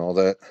companies and all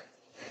that.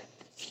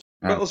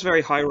 metal's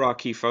very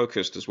hierarchy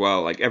focused as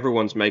well. Like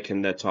everyone's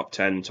making their top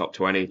 10, top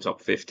 20,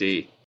 top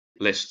 50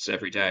 lists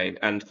every day,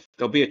 and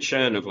there'll be a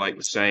churn of like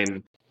the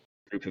same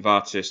group of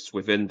artists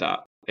within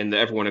that, in that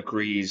everyone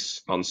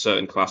agrees on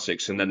certain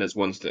classics, and then there's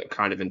ones that are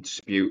kind of in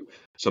dispute.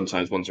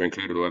 Sometimes ones are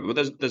included or whatever,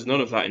 but there's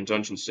none of that in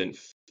Dungeon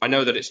Synth. I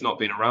know that it's not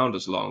been around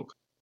as long,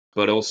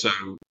 but also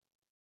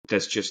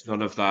there's just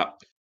none of that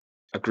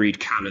agreed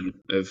canon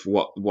of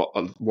what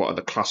are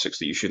the classics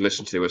that you should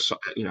listen to,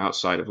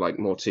 outside of like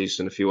Mortis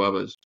and a few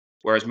others.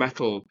 Whereas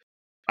metal,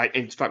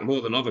 in fact,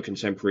 more than other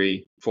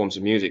contemporary forms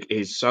of music,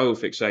 is so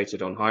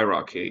fixated on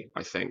hierarchy,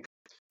 I think.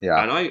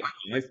 Yeah. And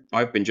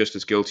I've been just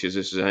as guilty as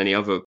this as any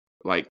other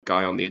like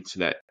guy on the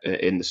internet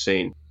in the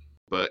scene,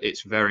 but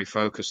it's very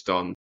focused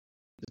on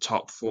the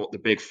top four, the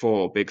big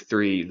four, big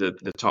three, the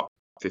top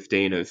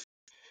 15 of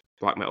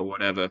black metal,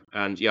 whatever.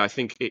 And yeah, I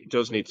think it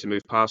does need to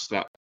move past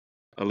that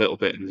a little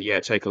bit, and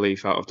yeah, take a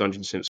leaf out of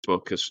Dungeon Synth's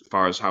book as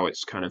far as how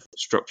it's kind of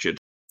structured.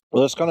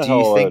 Well, that's kind of Do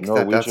you how think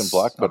that Norwegian that's?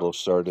 black metal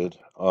started.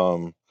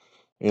 That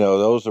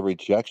was a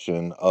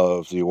rejection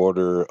of the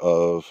order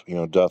of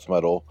death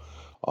metal.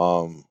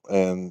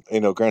 And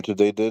granted,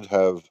 they did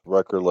have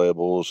record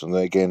labels, and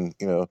they gained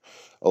a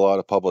lot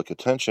of public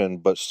attention,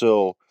 but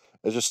still,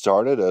 it just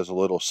started as a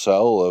little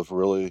cell of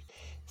really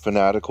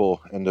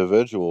fanatical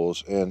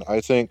individuals, and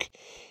I think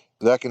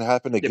that can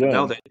happen Yeah, but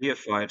now again.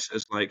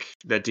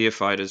 they're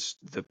deified as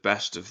the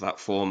best of that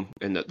form,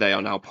 in that they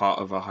are now part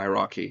of a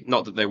hierarchy.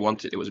 Not that they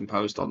wanted it was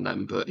imposed on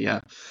them, but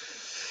yeah.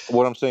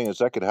 What I'm saying is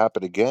that could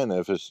happen again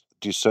if it's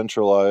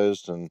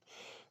decentralized, and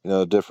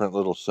different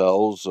little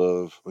cells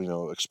of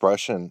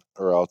expression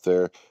are out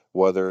there,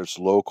 whether it's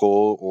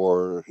local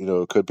or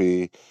it could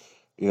be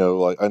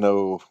like I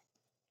know,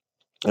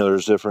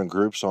 there's different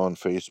groups on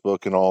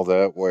Facebook and all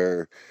that,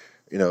 where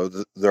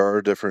there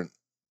are different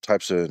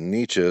types of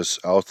niches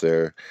out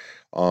there,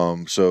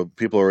 so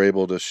people are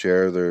able to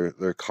share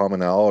their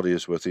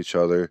commonalities with each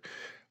other,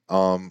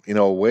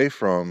 away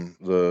from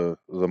the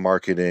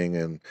marketing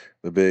and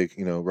the big,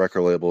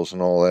 record labels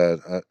and all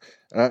that.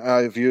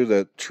 I view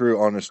that true,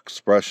 honest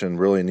expression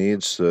really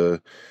needs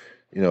to,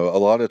 a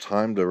lot of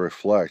time to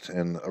reflect,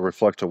 and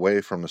reflect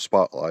away from the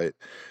spotlight.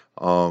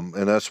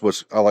 And that's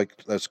what's I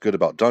like. That's good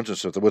about Dungeon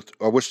Synth.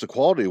 I wish the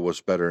quality was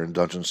better in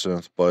Dungeon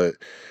Synth, but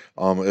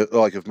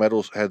like if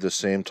Metals had the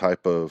same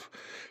type of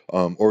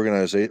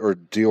organization or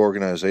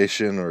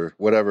deorganization or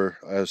whatever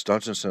as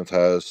Dungeon Synth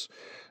has,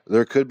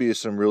 there could be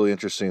some really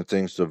interesting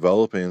things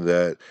developing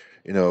that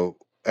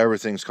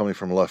everything's coming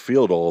from left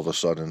field all of a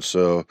sudden.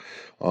 So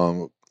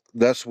um,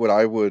 that's what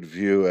I would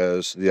view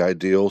as the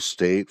ideal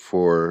state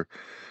for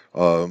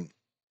um,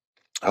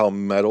 how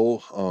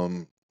metal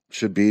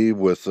should be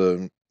with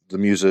the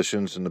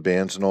musicians and the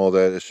bands and all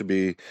that. It should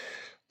be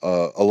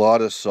a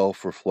lot of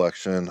self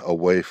reflection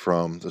away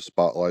from the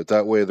spotlight.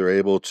 That way, they're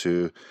able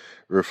to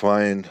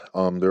refine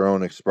their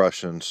own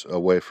expressions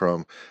away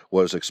from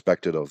what is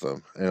expected of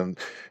them. And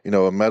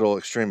a metal,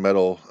 extreme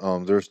metal,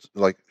 there's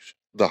like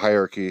the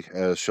hierarchy,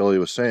 as Shelley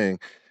was saying.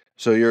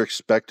 So you're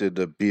expected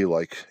to be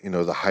like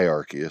the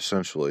hierarchy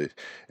essentially,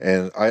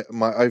 and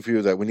I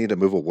view that we need to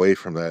move away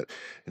from that.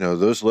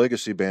 Those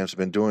legacy bands have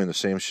been doing the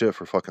same shit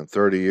for fucking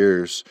 30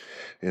 years.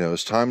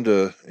 It's time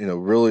to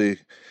really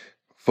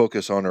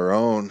focus on our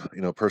own,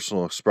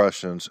 personal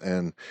expressions,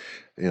 and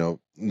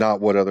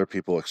not what other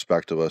people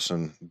expect of us.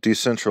 And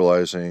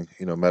decentralizing,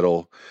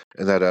 metal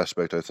in that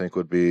aspect, I think,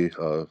 would be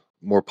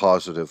more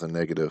positive than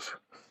negative.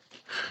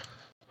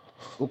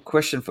 Well,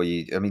 question for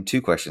you. I mean,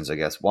 two questions, I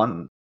guess.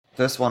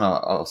 First one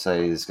I'll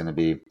say is going to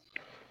be: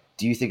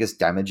 do you think it's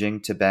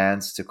damaging to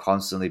bands to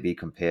constantly be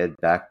compared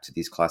back to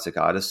these classic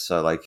artists?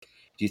 So, like,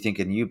 do you think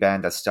a new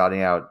band that's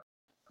starting out,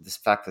 this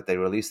fact that they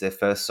release their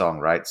first song,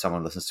 right?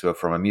 Someone listens to it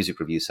from a music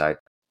review site,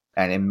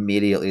 and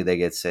immediately they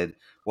get said,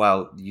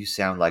 "Wow, you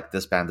sound like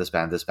this band, this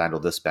band, this band, or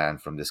this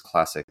band from this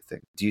classic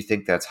thing." Do you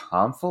think that's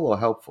harmful or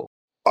helpful?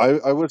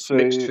 I would Mixed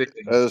say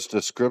feelings. as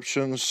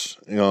descriptions,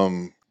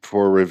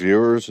 for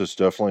reviewers, it's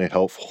definitely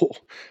helpful.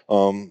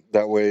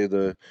 That way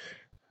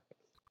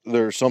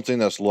there's something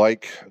that's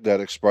like that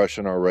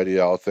expression already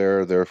out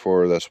there.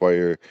 Therefore, that's why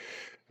you're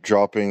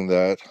dropping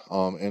that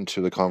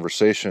into the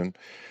conversation.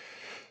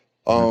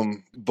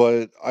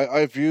 But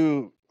I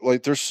view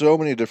like there's so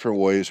many different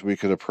ways we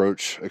could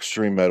approach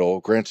extreme metal.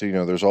 Granted,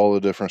 there's all the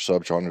different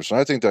subgenres, and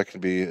I think that can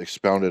be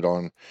expounded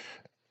on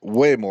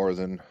way more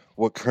than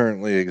what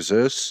currently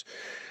exists.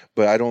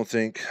 But I don't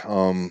think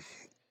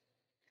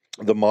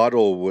the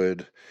model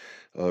would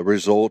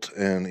result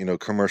in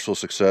commercial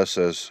success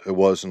as it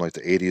was in like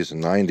the 80s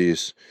and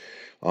 90s.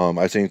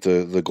 I think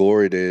the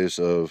glory days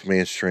of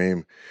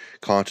mainstream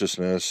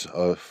consciousness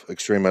of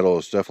extreme metal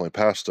is definitely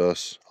past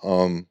us.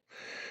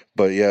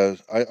 But yeah,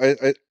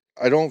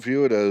 I don't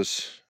view it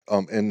as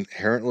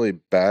inherently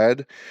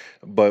bad.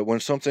 But when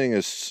something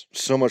is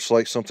so much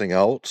like something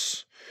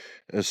else,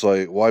 it's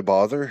like, why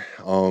bother?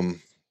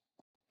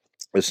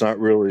 It's not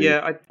really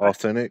Yeah,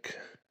 authentic.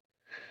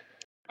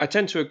 I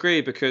tend to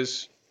agree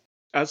because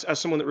as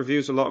someone that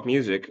reviews a lot of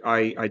music,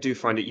 I do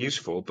find it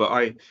useful, but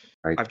Right.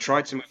 I've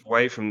tried to move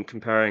away from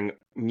comparing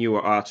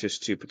newer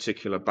artists to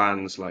particular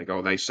bands, like,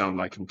 oh, they sound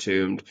like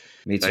Entombed,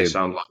 Me they too.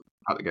 sound like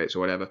At the Gates or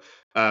whatever,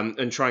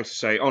 and trying to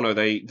say, oh no,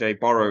 they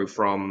borrow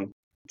from,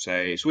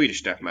 say,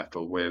 Swedish death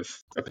metal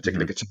with a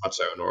particular Hmm. guitar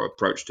tone or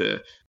approach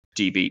to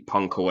D-beat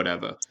punk or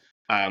whatever,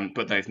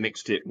 but they've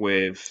mixed it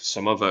with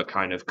some other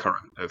kind of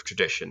current of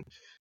tradition.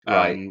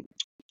 Right.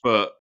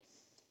 But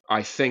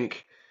I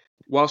think,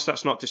 whilst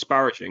that's not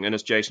disparaging, and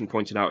as Jason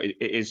pointed out, it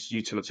is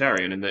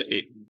utilitarian in that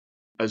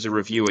as a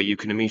reviewer, you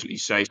can immediately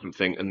say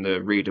something and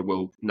the reader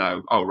will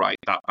know, oh, right,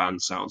 that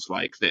band sounds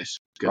like this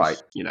Right.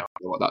 because, I know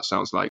what that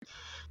sounds like.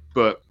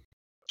 But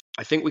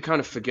I think we kind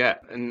of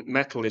forget, and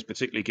metal is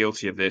particularly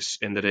guilty of this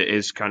in that it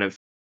is kind of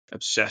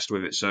obsessed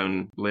with its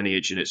own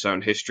lineage and its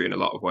own history in a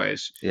lot of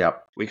ways.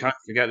 Yep. We kind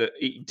of forget that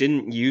it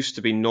didn't used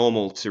to be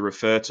normal to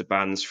refer to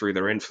bands through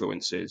their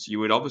influences. You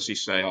would obviously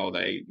say, oh,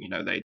 they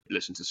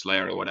listen to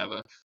Slayer or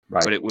whatever,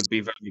 Right. but it would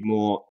be very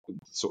more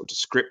sort of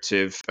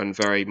descriptive and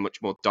very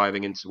much more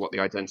diving into what the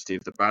identity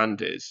of the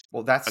band is.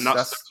 Well, And that's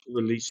that's that's.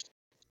 released.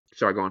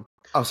 Sorry, go on.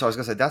 Oh, so I was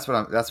gonna say that's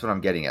what I'm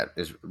getting at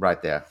is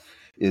right there,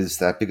 is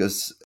that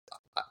because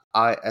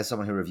I, as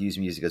someone who reviews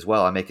music as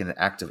well, I make an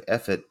active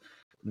effort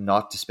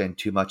not to spend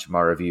too much of my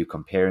review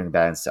comparing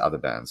bands to other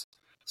bands.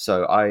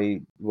 So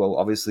I will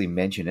obviously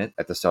mention it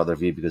at the start of the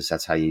review because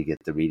that's how you get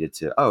the reader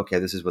to, oh, okay,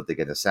 this is what they're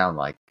going to sound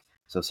like.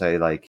 So say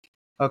like,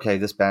 okay,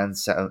 this band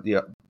sound,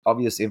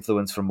 obvious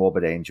influence from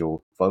Morbid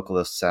Angel,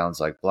 vocalist sounds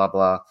like blah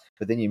blah,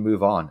 but then you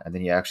move on and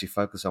then you actually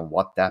focus on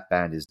what that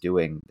band is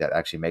doing that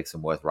actually makes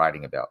them worth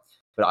writing about.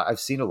 But I've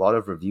seen a lot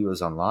of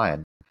reviewers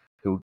online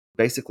who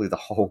basically the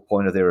whole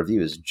point of their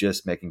review is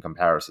just making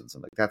comparisons.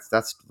 And like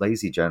that's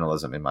lazy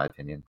journalism in my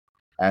opinion.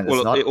 And it's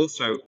Well, it not.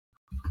 also,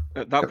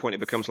 at that point, it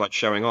becomes like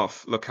showing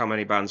off. Look how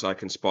many bands I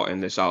can spot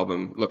in this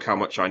album. Look how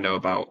much I know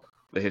about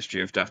the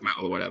history of death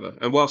metal or whatever.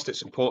 And whilst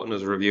it's important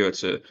as a reviewer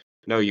to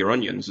know your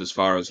onions as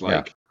far as Yeah.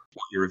 like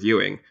what you're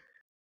reviewing,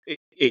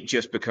 it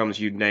just becomes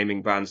you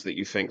naming bands that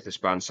you think this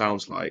band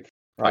sounds like.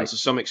 And Right. to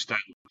some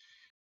extent,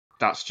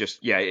 that's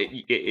just, yeah,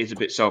 it is a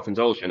bit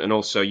self-indulgent. And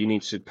also, you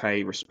need to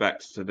pay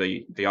respect to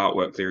the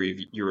artwork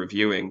that you're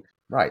reviewing.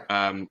 Right.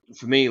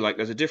 For me, like,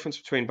 there's a difference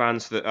between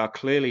bands that are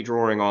clearly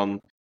drawing on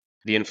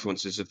the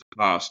influences of the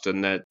past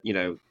and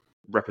they're,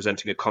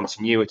 representing a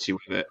continuity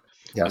with it.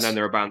 And then Yes.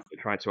 there are bands that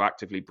try to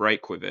actively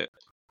break with it.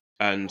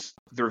 And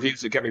the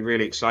reviews that get me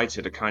really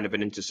excited are kind of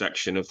an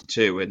intersection of the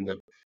two, in that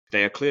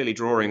they are clearly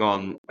drawing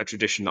on a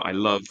tradition that I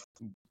love,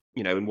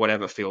 in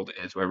whatever field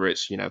it is, whether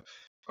it's,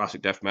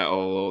 classic death metal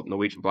or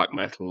Norwegian black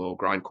metal or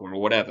grindcore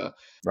or whatever.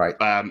 Right.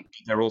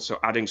 They're also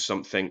adding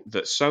something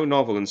that's so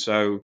novel and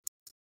so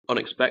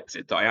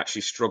unexpected that I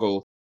actually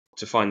struggle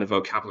to find the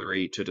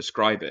vocabulary to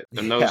describe it.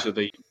 And those Yeah. are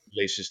the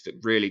releases that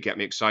really get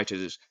me excited.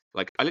 Is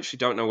like, I literally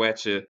don't know where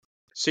to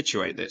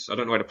situate this. I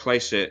don't know where to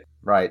place it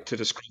Right. to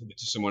describe it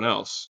to someone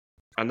else.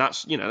 And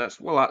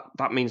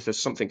that means there's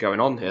something going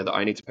on here that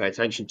I need to pay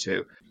attention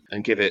to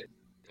and give it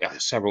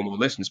several more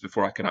listens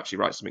before I can actually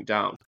write something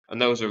down.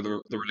 And those are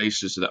the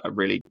releases that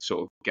really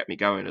sort of get me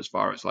going as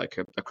far as like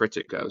a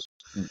critic goes.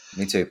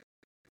 Me too.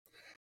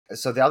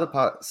 So the other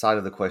side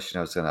of the question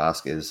I was going to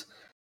ask is,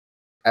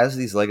 as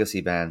these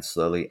legacy bands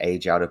slowly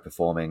age out of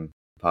performing,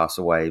 pass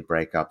away,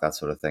 break up, that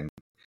sort of thing,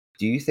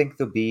 do you think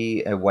there'll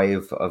be a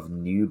wave of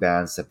new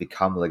bands that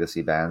become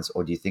legacy bands,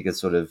 or do you think it's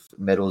sort of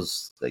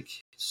metal's like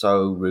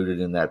so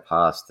rooted in that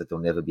past that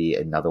there'll never be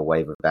another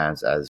wave of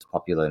bands as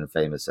popular and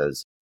famous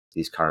as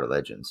these current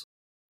legends?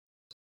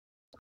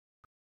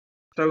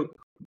 So,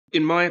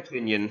 in my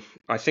opinion,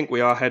 I think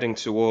we are heading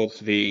towards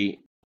the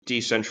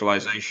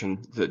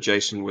decentralization that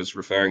Jason was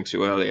referring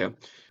to earlier.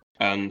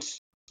 And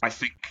I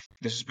think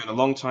this has been a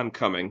long time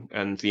coming,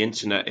 and the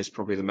internet is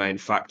probably the main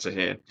factor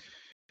here.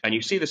 And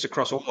you see this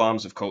across all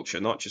arms of culture,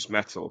 not just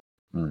metal.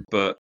 Hmm.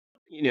 But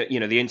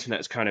the internet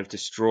has kind of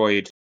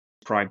destroyed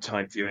prime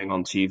time viewing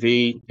on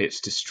TV.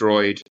 It's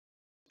destroyed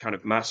kind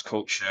of mass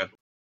culture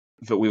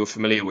that we were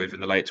familiar with in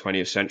the late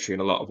 20th century in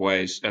a lot of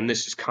ways. And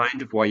this is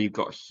kind of why you've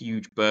got a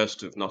huge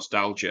burst of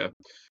nostalgia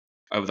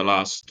over the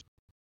last,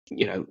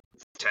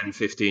 10,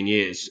 15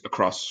 years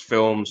across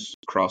films,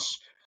 across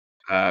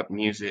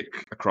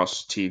music,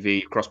 across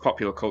TV, across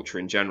popular culture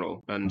in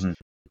general. And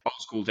old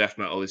school death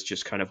metal is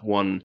just kind of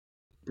one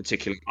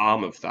particular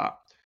arm of that.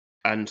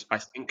 And I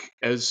think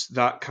as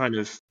the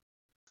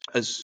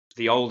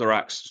older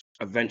acts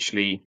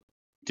eventually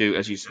do,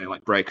 as you say,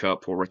 like break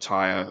up or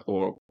retire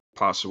or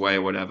pass away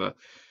or whatever,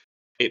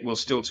 it will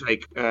still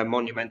take a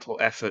monumental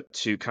effort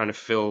to kind of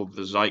fill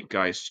the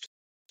zeitgeist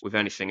with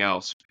anything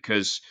else,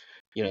 because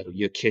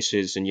your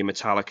Kisses and your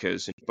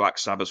Metallicas and Black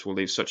Sabbaths will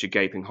leave such a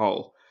gaping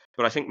hole.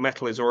 But I think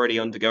metal is already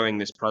undergoing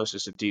this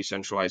process of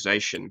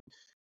decentralization.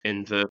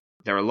 There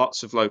are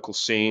lots of local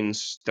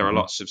scenes, there are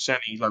lots of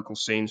semi-local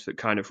scenes that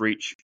kind of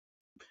reach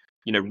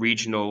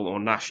regional or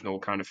national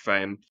kind of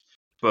fame.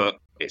 But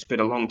it's been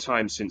a long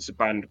time since a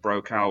band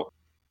broke out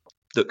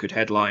that could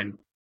headline,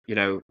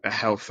 a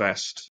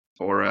Hellfest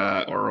or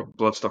a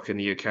Bloodstock in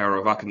the UK or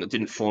a Wacken that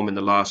didn't form in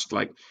the last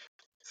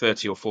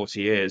 30 or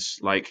 40 years.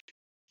 Like,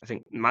 I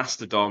think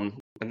Mastodon,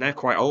 and they're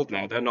quite old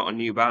now. They're not a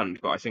new band,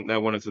 but I think they're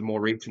one of the more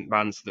recent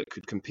bands that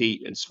could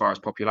compete as far as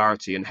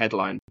popularity and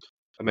headline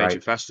a major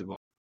festival.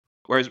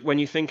 Whereas when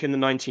you think in the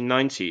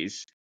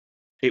 1990s,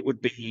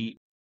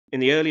 in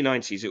the early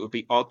 90s, it would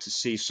be odd to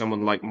see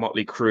someone like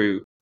Motley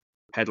Crue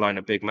headline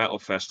a big metal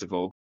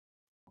festival,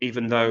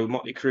 even though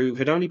Motley Crue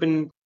had only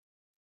been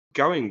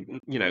going,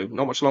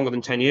 not much longer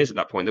than 10 years at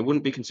that point. They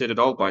wouldn't be considered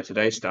old by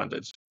today's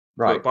standards.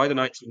 Right. But by the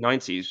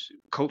 1990s,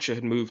 culture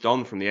had moved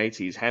on from the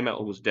 80s. Hair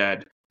metal was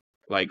dead.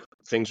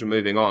 Things were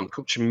moving on.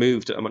 Culture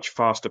moved at a much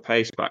faster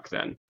pace back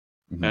then.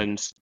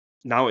 And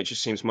now it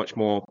just seems much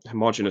more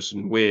homogenous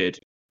and weird.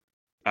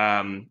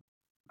 And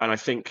I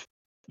think,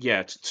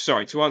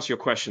 sorry, to answer your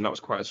question, that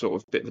was quite a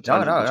sort of bit of a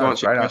tangent. No, to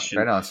answer your question,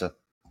 great answer.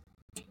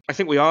 I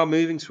think we are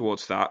moving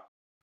towards that.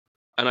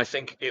 And I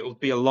think it will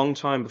be a long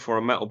time before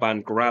a metal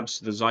band grabs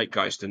the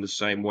zeitgeist in the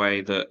same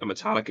way that a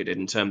Metallica did,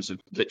 in terms of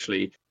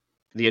literally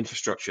the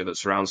infrastructure that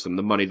surrounds them,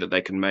 the money that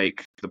they can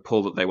make, the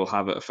pull that they will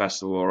have at a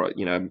festival or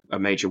a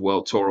major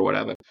world tour or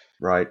whatever.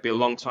 Right. It'll be a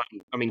long time.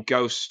 I mean,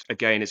 Ghost,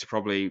 again, is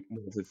probably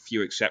one of the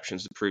few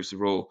exceptions that proves the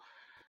rule.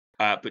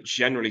 But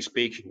generally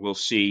speaking, we'll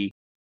see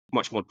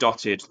much more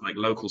dotted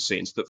local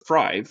scenes that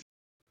thrive,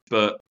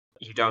 but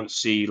you don't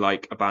see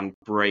a band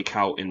break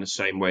out in the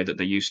same way that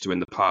they used to in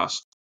the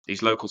past.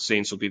 These local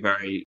scenes will be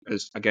very,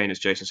 as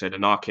Jason said,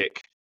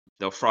 anarchic.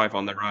 They'll thrive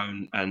on their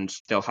own, and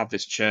they'll have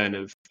this churn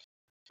of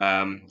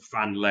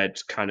fan-led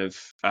kind of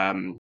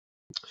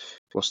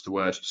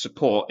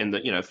support, in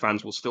that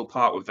fans will still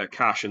part with their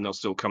cash and they'll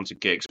still come to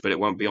gigs, but it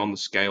won't be on the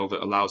scale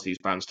that allows these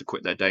bands to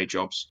quit their day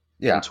jobs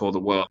and tour the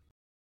world.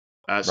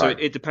 So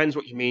it depends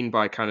what you mean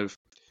by kind of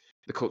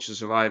the culture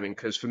surviving.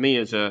 Because for me,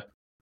 as a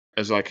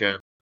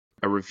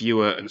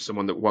reviewer and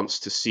someone that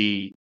wants to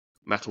see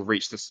metal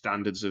reach the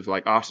standards of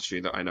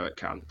artistry that I know it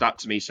can, that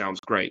to me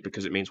sounds great,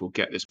 because it means we'll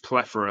get this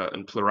plethora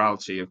and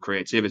plurality of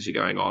creativity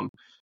going on.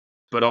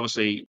 But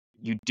obviously,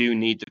 you do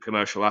need the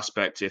commercial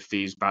aspect if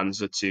these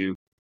bands are to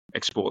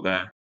export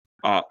their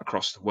art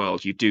across the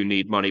world. You do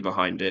need money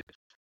behind it.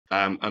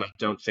 And I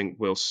don't think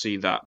we'll see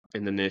that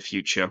in the near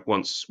future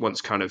once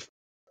kind of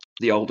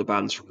the older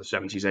bands from the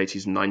 70s,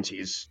 80s, and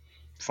 90s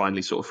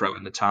finally sort of throw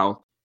in the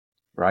towel.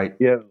 Right.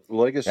 Yeah,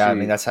 legacy. Yeah, I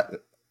mean, that's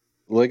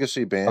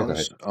legacy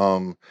bands.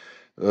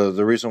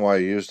 The reason why I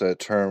use that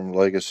term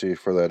legacy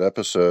for that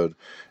episode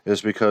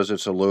is because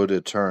it's a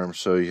loaded term.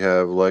 So you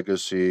have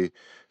legacy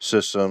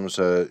systems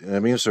and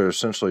it means they're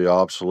essentially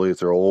obsolete.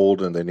 They're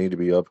old and they need to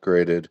be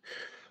upgraded.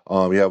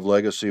 You have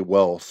legacy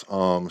wealth.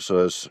 So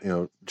as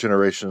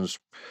generations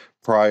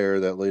prior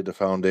that laid the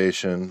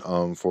foundation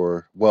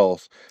for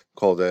wealth,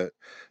 call that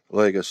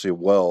legacy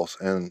wealth.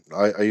 And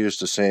I use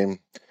the same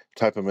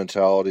type of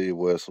mentality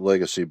with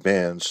legacy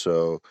bands.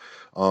 So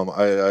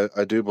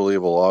I do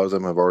believe a lot of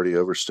them have already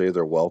overstayed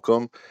their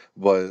welcome.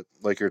 But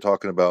like you're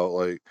talking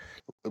about,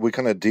 we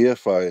kind of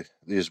deify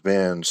these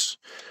bands,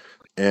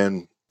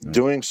 and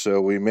doing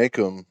so, we make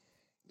them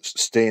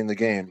stay in the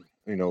game,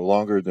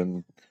 longer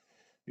than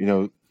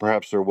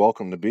perhaps they're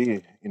welcome to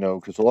be,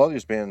 because a lot of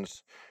these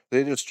bands,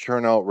 they just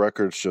churn out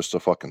records just to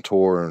fucking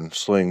tour and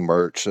sling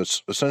merch.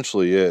 That's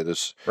essentially it.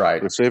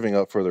 They're saving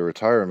up for their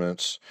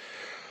retirements.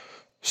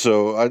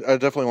 So I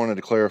definitely wanted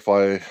to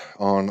clarify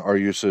on our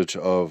usage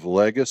of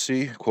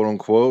legacy, quote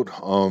unquote.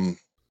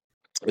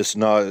 It's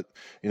not,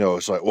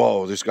 it's like,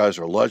 whoa, these guys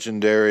are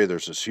legendary.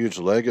 There's this huge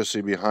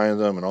legacy behind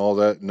them and all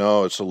that.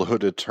 No, it's a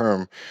loaded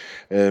term.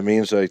 And it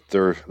means that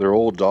they're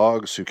old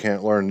dogs who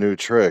can't learn new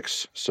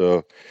tricks.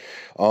 So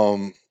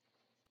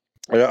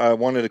I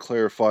wanted to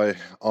clarify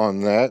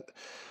on that.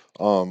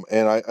 And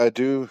I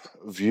do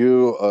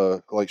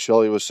view, like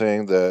Shelley was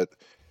saying, that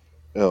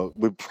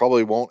we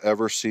probably won't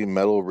ever see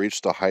metal reach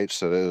the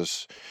heights that it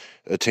has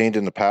attained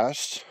in the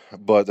past,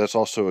 but that's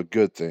also a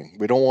good thing.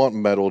 We don't want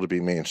metal to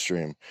be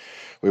mainstream.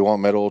 We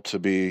want metal to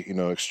be,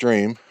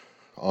 extreme,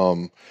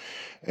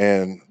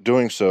 And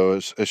doing so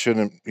it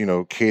shouldn't,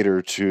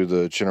 cater to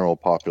the general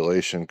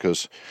population,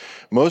 because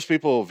most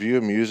people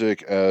view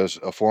music as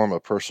a form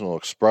of personal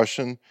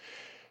expression.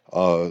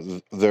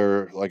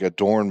 They're like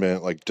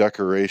adornment, like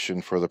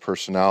decoration for the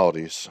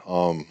personalities.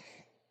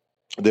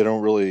 They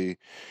don't really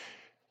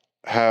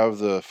have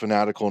the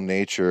fanatical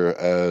nature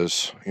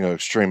as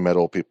extreme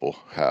metal people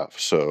have.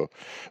 So,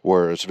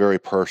 where it's very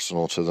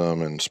personal to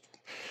them, and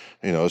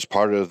it's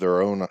part of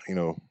their own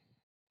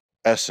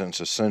essence,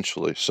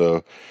 essentially.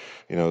 So,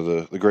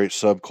 the great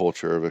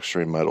subculture of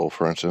extreme metal,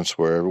 for instance,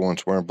 where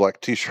everyone's wearing black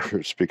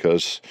T-shirts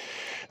because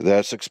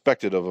that's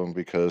expected of them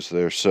because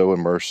they're so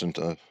immersed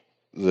into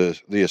the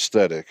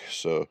aesthetic.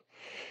 So,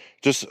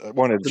 just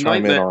wanted to The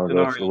chime in nightmare on the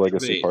scenario for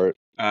legacy me. part.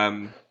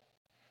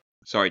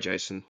 Sorry,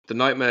 Jason. The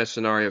nightmare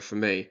scenario for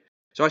me.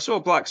 So I saw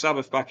Black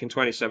Sabbath back in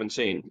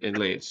 2017 in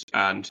Leeds,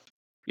 and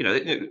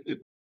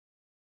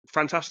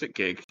fantastic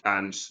gig,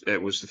 and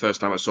it was the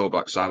first time I saw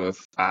Black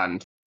Sabbath,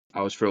 and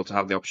I was thrilled to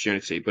have the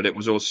opportunity. But it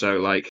was also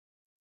like,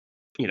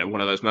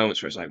 one of those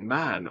moments where it's like,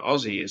 man,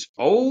 Ozzy is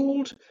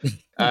old,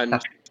 and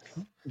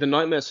the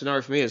nightmare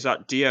scenario for me is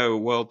that Dio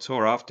world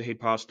tour after he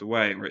passed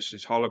away, where it's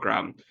his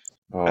hologram.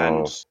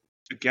 And Oh,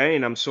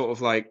 again, I'm sort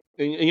of like,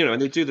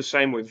 and they do the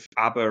same with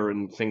ABBA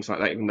and things like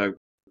that, even though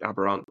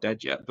ABBA aren't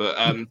dead yet. But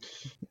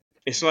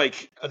it's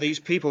like, are these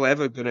people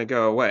ever going to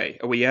go away?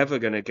 Are we ever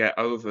going to get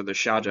over the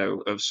shadow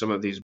of some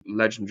of these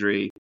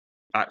legendary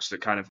acts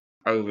that kind of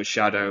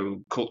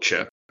overshadow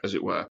culture, as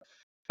it were?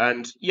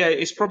 And yeah,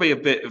 it's probably a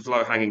bit of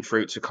low-hanging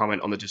fruit to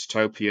comment on the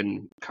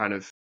dystopian kind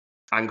of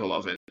angle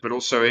of it, but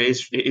also it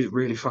is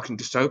really fucking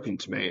dystopian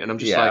to me. And I'm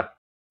just like, yeah.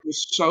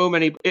 there's so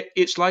many.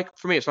 It's like,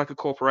 for me, it's like a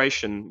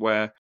corporation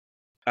where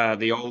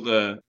the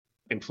older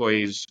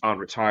employees aren't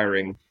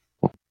retiring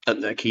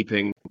and they're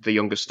keeping the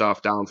younger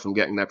staff down from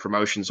getting their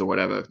promotions or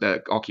whatever.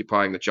 They're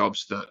occupying the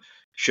jobs that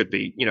should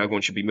be,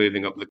 everyone should be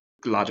moving up the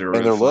ladder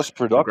And they're of less like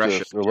progression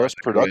productive. They're in less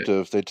their career.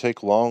 productive. They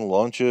take long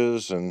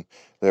lunches and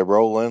they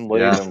roll in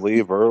late Yeah. and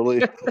leave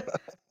early.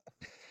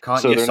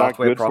 Can't So use they're not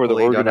software good for the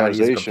properly, don't know how to use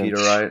a organization.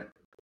 computer right.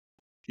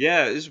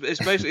 Yeah, it's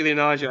basically the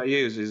analogy I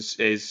use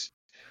is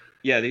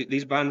yeah,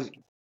 these bands,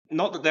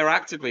 not that they're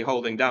actively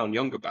holding down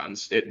younger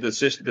bands, the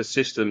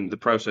system, the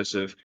process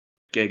of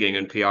gigging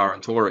and PR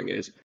and touring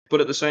is,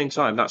 but at the same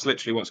time, that's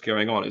literally what's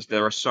going on. Is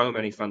there are so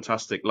many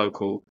fantastic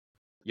local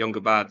younger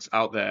bands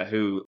out there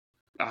who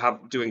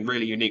have doing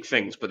really unique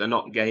things, but they're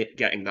not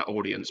getting that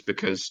audience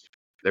because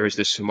there is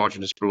this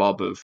homogenous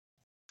blob of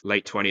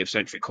late 20th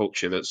century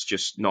culture that's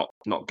just not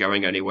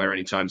going anywhere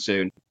anytime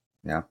soon.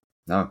 Yeah.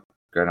 No,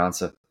 great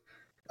answer.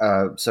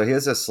 So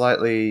here's a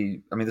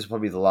slightly, I mean, this will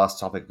probably be the last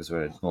topic because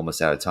we're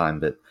almost out of time,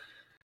 but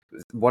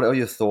what are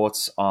your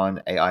thoughts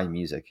on AI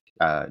music?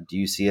 Do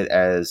you see it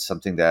as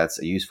something that's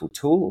a useful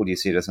tool, or do you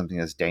see it as something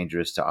that's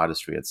dangerous to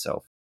artistry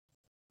itself?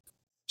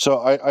 So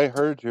I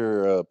heard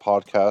your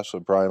podcast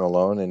with Brian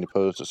Malone, and you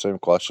posed the same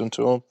question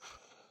to him.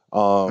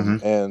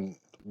 Mm-hmm. And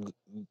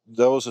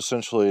that was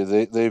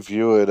essentially they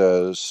view it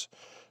as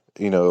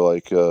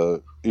like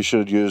you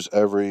should use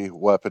every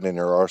weapon in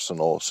your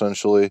arsenal,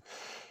 essentially,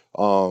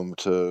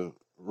 to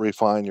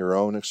refine your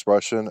own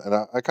expression. And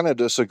I kind of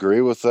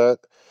disagree with that.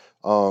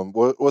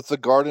 With the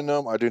garden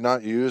gnome, I do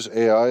not use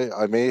AI.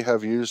 I may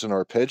have used an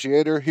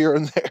arpeggiator here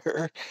and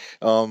there,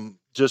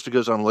 just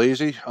because I'm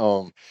lazy.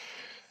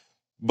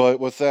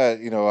 But with that,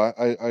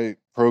 I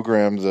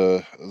program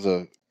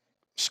the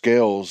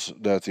scales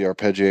that the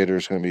arpeggiator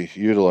is going to be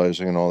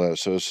utilizing and all that,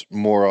 so it's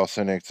more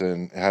authentic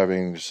than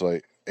having just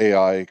like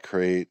AI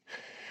create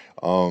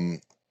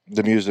um,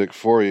 the music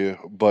for you.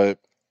 But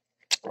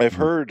I've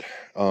heard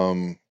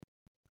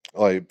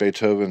like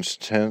Beethoven's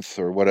 10th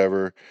or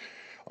whatever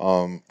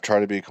try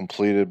to be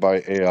completed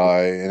by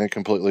AI, and it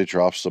completely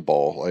drops the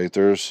ball. Like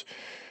there's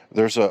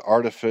an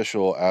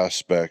artificial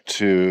aspect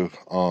to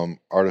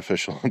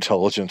artificial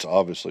intelligence,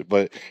 obviously,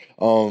 but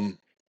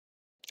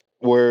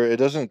where it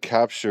doesn't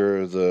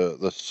capture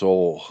the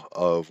soul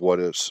of what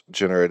it's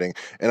generating.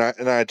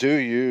 And I do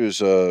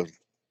use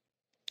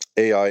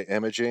AI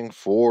imaging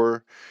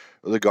for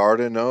the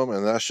garden gnome,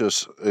 and that's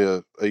just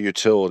a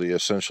utility,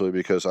 essentially,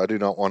 because I do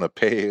not want to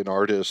pay an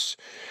artist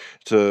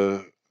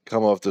to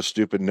come up with the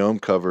stupid gnome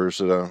covers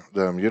that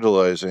I'm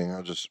utilizing.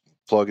 I just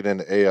plug it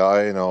into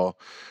AI, and I'll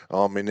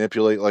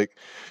manipulate, like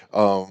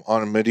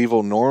on a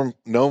medieval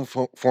gnome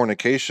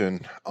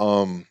fornication.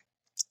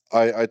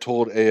 I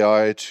told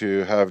AI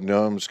to have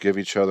gnomes give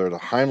each other the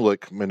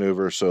Heimlich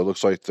maneuver, so it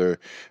looks like they're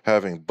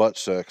having butt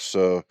sex.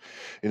 So,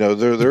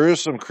 there is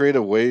some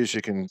creative ways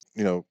you can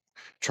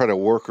try to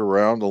work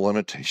around the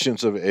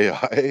limitations of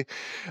AI,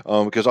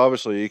 because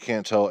obviously you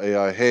can't tell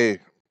AI, hey,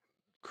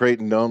 create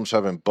gnomes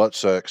having butt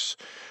sex,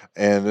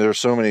 and there's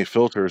so many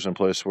filters in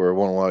place where it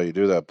won't allow you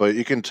to do that. But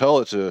you can tell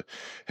it to,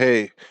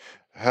 hey,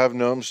 have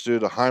gnomes do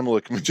the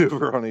Heimlich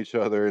maneuver on each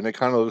other, and it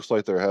kind of looks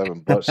like they're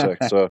having butt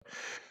sex. So.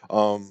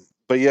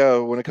 But yeah,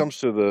 when it comes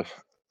to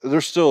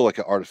there's still like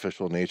an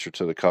artificial nature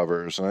to the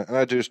covers, and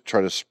I do try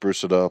to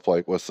spruce it up,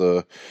 like with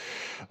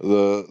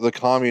the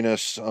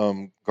communist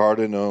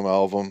Garden Gnome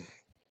album.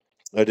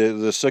 I did.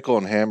 The sickle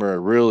and hammer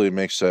really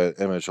makes that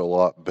image a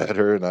lot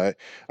better, and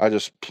I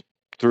just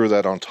threw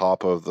that on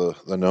top of the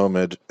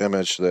gnome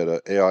image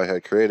that AI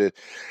had created.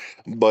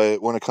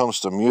 But when it comes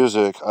to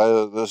music,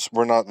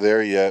 we're not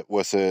there yet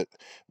with it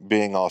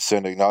being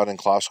authentic. Not in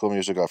classical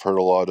music. I've heard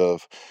a lot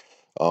of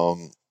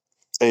um,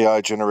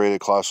 AI generated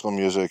classical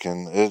music,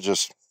 and it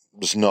just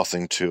there's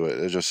nothing to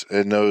it.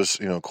 It knows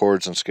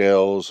chords and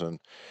scales and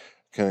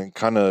can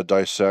kind of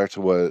dissect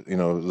what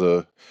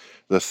the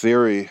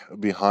theory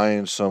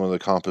behind some of the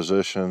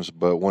compositions,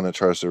 but when it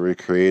tries to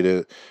recreate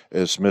it,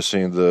 it's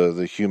missing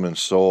the human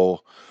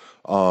soul.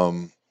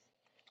 Um,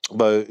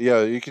 but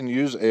yeah, you can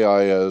use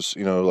AI as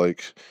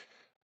like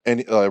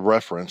any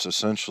reference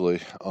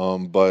essentially,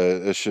 but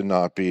it should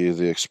not be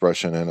the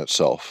expression in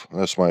itself.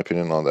 That's my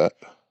opinion on that.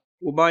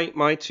 Well,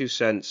 my 2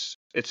 cents,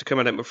 it's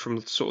coming at me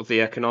from sort of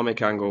the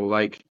economic angle.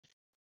 Like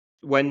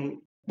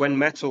when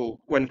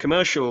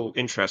commercial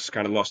interests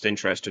kind of lost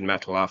interest in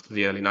metal after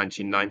the early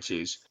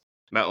 1990s,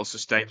 metal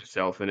sustained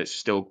itself and it's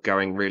still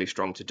going really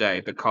strong today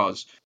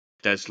because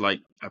there's like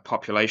a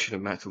population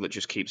of metal that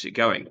just keeps it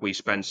going. We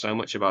spend so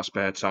much of our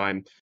spare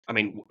time. I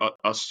mean,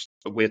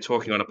 we're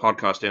talking on a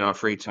podcast in our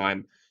free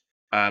time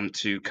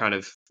to kind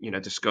of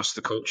discuss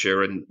the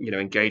culture and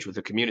engage with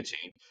the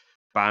community.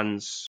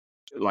 Bands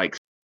like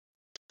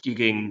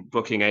gigging,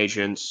 booking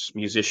agents,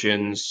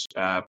 musicians,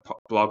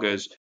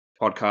 bloggers,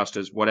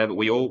 podcasters, whatever.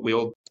 We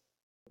all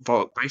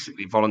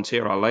basically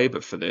volunteer our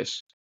labor for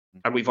this,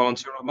 and we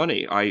volunteer our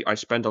money. I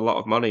spend a lot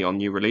of money on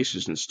new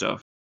releases and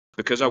stuff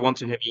because I want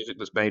to hear music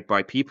that's made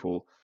by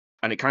people,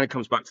 and it kind of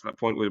comes back to that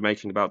point we were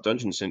making about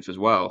Dungeon Synth as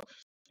well.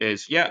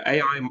 Is yeah,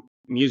 AI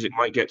music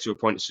might get to a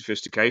point of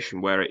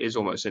sophistication where it is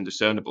almost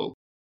indiscernible,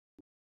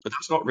 but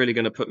that's not really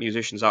going to put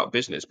musicians out of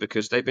business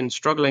because they've been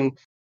struggling.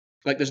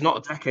 Like, there's not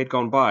a decade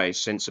gone by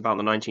since about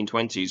the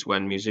 1920s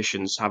when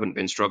musicians haven't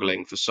been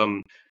struggling for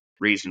some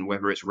reason,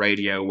 whether it's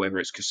radio, whether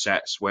it's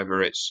cassettes,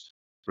 whether it's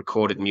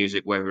recorded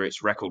music, whether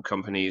it's record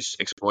companies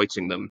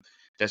exploiting them.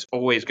 There's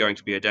always going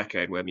to be a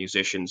decade where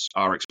musicians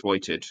are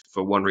exploited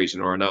for one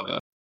reason or another.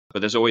 But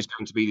there's always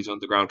going to be these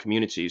underground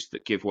communities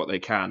that give what they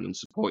can and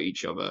support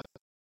each other.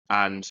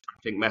 And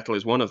I think metal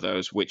is one of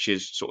those, which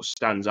is sort of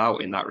stands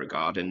out in that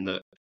regard, in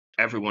that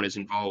everyone is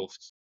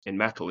involved in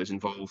metal, is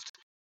involved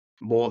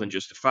more than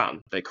just a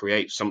fan. They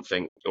create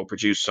something or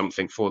produce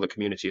something for the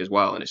community as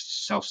well, and it's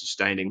a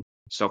self-sustaining,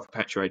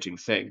 self-perpetuating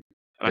thing.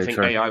 And I Very think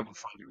true. AI will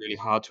find it really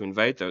hard to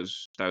invade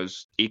those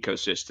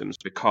ecosystems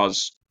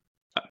because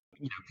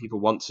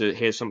people want to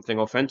hear something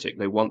authentic.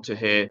 They want to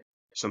hear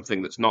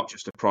something that's not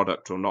just a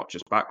product or not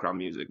just background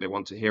music. They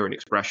want to hear an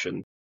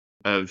expression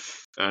of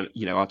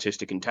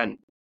artistic intent.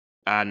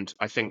 And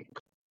I think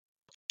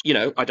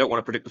I don't want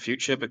to predict the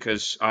future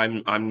because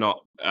I'm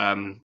not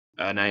an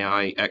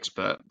AI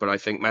expert, but I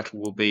think metal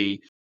will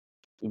be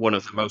one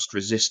of the most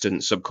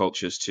resistant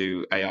subcultures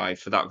to AI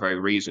for that very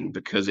reason,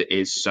 because it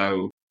is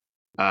so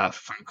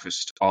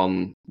focused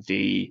on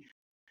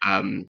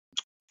um,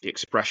 the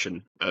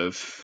expression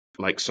of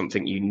like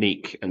something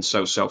unique and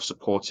so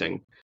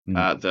self-supporting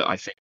that I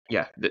think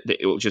that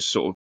it will just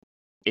sort of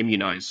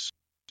immunize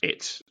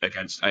it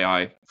against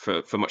AI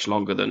for much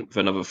longer than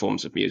other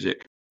forms of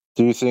music.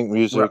 Do you think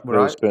music What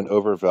I has been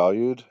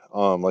overvalued,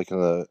 like in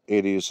the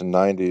 80s and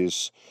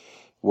 90s,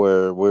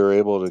 where we were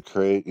able to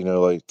create,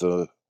 like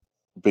the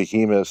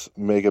behemoth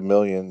mega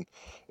million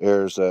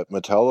airs that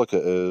Metallica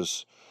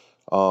is?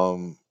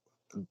 Um,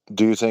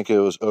 do you think it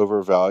was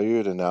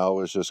overvalued and now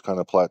it's just kind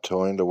of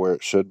plateauing to where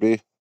it should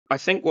be? I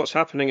think what's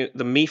happening,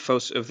 the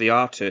mythos of the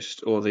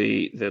artist or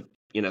the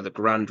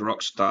grand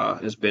rock star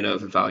has been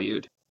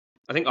overvalued.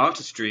 I think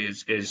artistry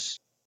is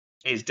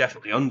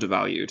definitely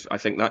undervalued. I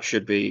think that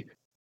should be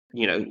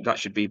that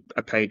should be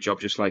a paid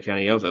job just like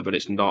any other, but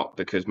it's not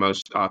because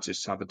most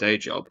artists have a day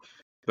job.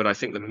 But I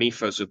think the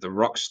mythos of the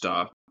rock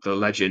star, the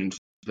legend,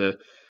 the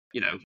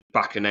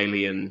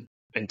bacchanalian,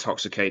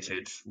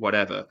 intoxicated,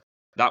 whatever,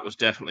 that was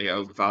definitely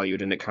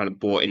overvalued, and it kind of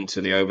bought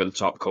into the over the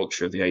top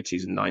culture of the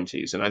 80s and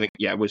 90s. And I think,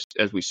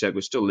 as we said,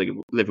 we're still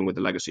living with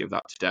the legacy of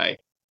that today.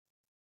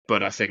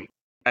 But I think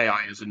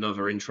AI is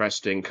another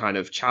interesting kind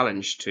of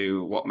challenge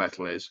to what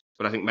metal is.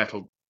 But I think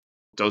metal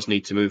does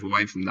need to move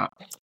away from that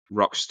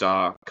rock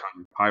star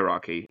kind of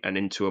hierarchy and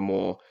into a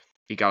more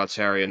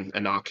egalitarian,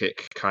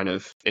 anarchic kind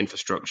of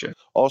infrastructure.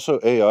 Also,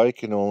 AI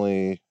can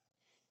only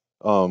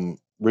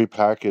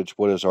repackage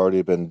what has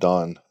already been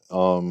done.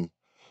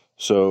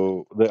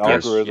 So the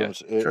Yes, yeah.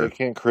 algorithms, it true.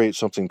 can't create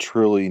something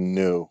truly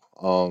new,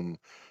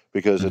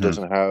 because it Hmm.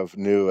 doesn't have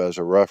new as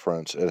a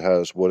reference. It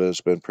has what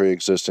has been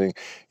pre-existing.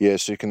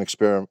 Yes, you can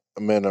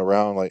experiment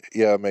around, like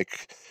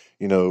make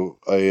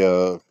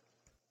a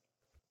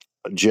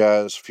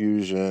jazz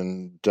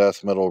fusion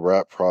death metal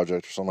rap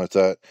project or something like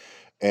that,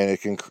 and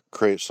it can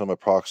create some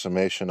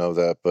approximation of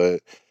that.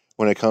 But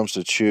when it comes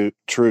to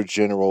true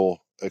general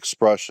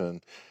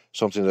expression,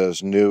 something that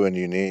is new and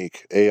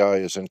unique, AI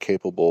is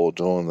incapable of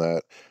doing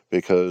that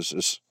because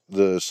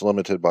it's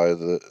limited by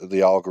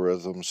the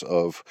algorithms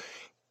of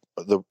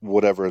the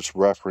whatever it's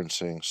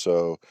referencing.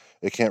 So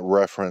it can't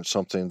reference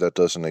something that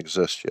doesn't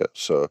exist yet.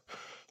 So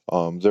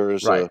There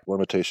is Right. a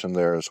limitation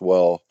there as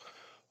well.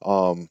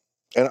 Um,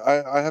 and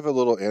I have a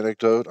little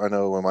anecdote. I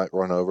know we might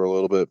run over a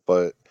little bit,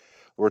 but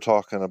we're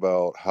talking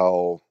about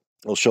how,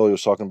 well, Shelley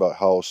was talking about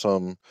how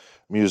some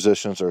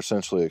musicians are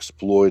essentially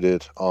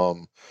exploited,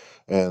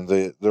 and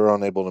they're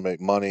unable to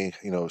make money,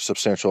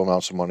 substantial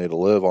amounts of money to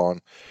live on.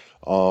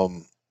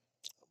 Um,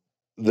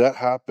 that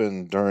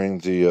happened during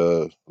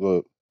the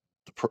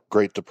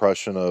Great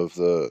Depression of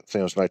I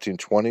think it was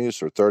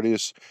 1920s or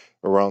 30s,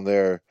 around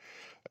there.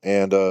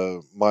 And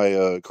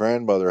my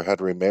grandmother had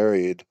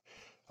remarried.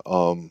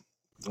 Um,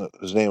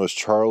 his name was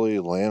Charlie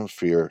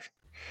Lamphere,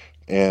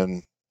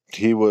 and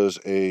he was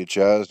a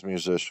jazz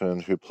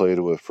musician who played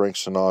with Frank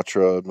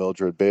Sinatra,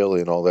 Mildred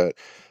Bailey, and all that.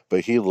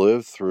 But he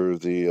lived through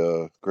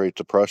the Great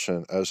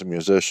Depression as a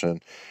musician,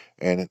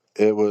 and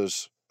it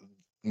was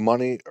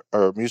money,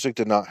 or music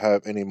did not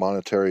have any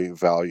monetary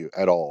value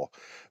at all,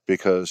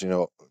 because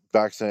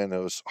back then it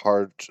was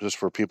hard just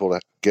for people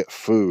to get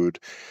food.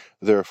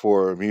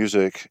 Therefore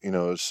music,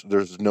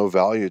 there's no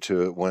value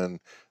to it when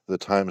the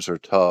times are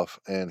tough,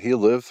 and he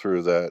lived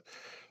through that.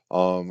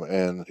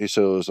 And he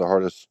said it was the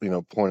hardest,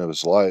 point of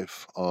his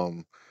life,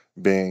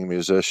 being a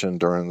musician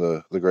during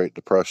the Great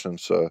Depression.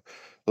 So,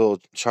 a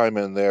little chime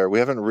in there. We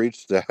haven't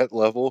reached that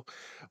level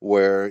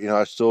where,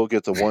 I still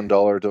get the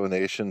 $1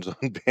 donations on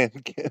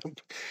Bandcamp,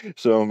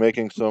 so I'm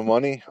making some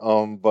money.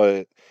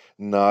 But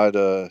not,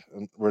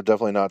 we're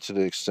definitely not to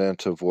the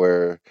extent of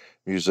where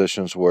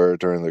musicians were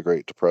during the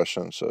Great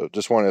Depression. So,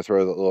 just wanted to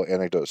throw that little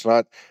anecdote. It's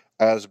not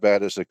as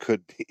bad as it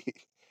could be.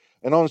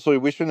 And honestly,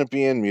 we shouldn't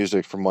be in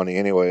music for money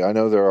anyway. I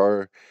know there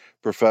are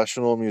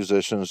professional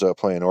musicians that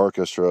play in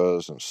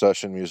orchestras, and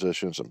session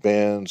musicians and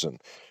bands,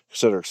 and et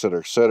cetera, et cetera,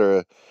 et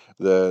cetera,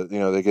 that,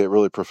 they get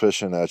really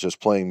proficient at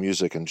just playing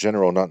music in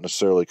general, not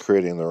necessarily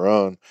creating their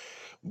own.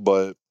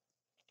 But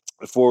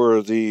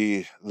for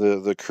the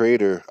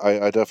creator,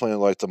 I definitely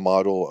like the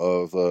model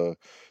of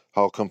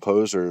how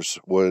composers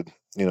would,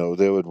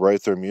 they would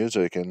write their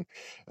music, and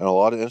in a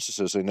lot of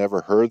instances they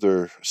never heard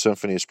their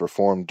symphonies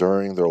performed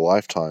during their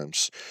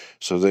lifetimes,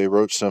 so they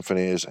wrote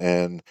symphonies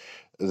and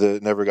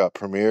that never got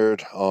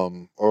premiered.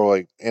 Or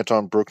like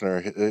Anton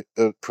Bruckner,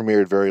 it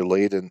premiered very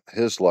late in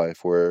his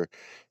life, where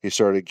he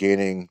started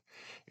gaining,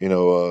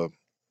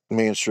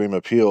 mainstream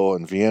appeal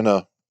in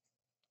Vienna.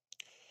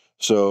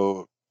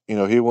 So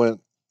he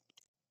went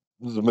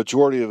the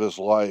majority of his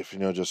life,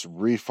 just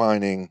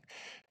refining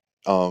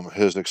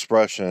his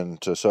expression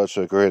to such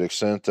a great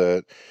extent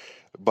that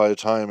by the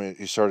time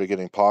he started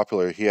getting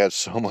popular, he had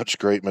so much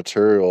great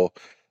material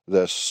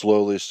that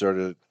slowly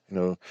started,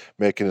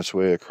 making its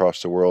way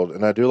across the world.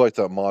 And I do like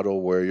that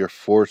model where you're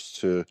forced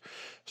to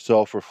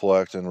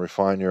self-reflect and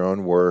refine your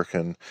own work,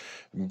 and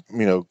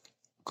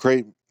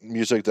create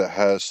music that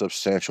has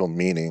substantial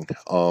meaning.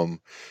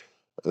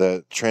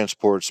 That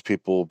transports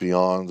people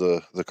beyond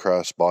the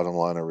crass bottom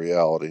line of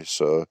reality.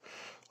 So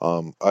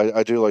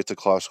I do like the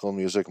classical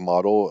music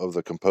model of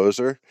the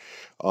composer,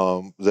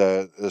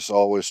 that is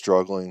always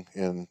struggling,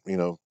 and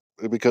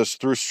because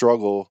through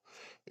struggle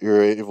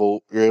you're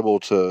able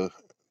to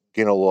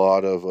gain a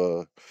lot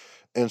of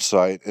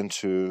insight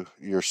into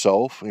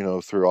yourself,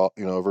 through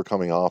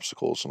overcoming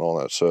obstacles and all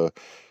that. So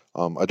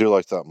I do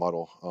like that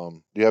model.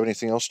 Do you have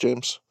anything else,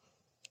 James?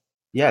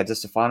 Yeah,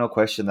 just a final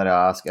question that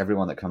I ask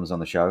everyone that comes on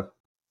the show.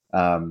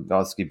 I'll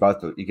ask you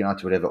both, but you can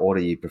answer whatever order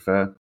you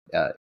prefer.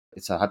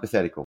 It's a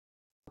hypothetical.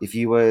 If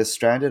you were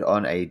stranded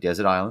on a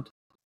desert island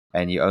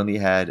and you only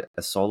had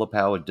a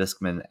solar-powered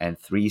Discman and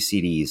 3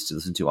 CDs to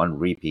listen to on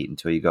repeat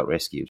until you got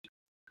rescued,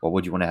 what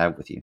would you want to have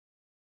with you?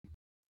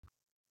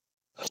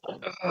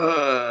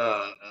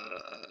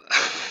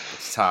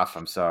 It's tough,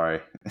 I'm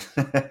sorry.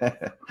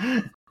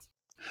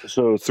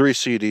 So 3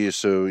 CDs,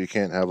 so you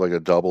can't have like a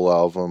double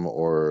album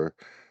or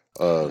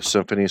a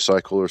symphony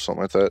cycle or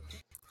something like that?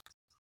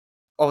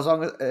 Oh, as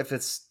long as if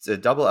it's a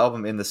double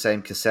album in the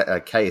same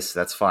cassette case,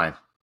 that's fine.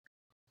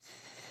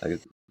 Like,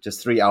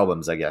 just 3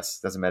 albums, I guess.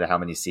 Doesn't matter how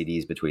many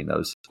CDs between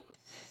those.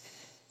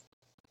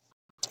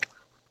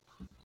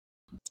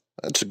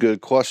 That's a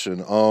good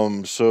question.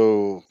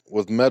 So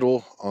with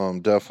metal,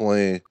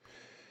 definitely,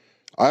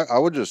 I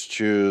would just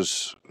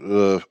choose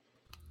the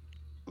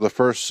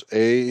first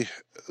A,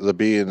 the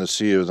B, and the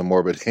C of the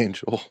Morbid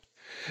Angel.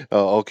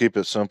 I'll keep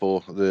it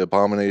simple. The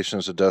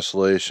Abominations of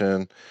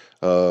Desolation,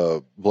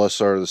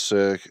 Blessed Are the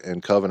Sick,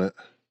 and Covenant.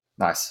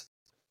 Nice.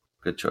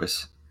 Good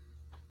choice.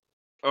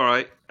 All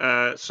right,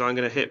 so I'm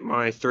going to hit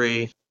my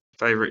 3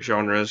 favorite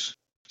genres.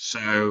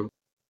 So,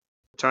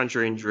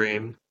 Tangerine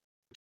Dream,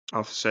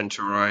 Alpha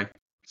Centauri,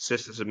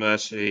 Sisters of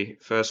Mercy,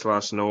 First,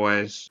 Last, and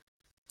Always,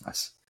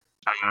 Nice.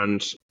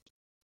 and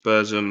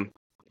Burzum,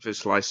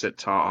 Vislicet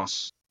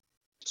Tartarus.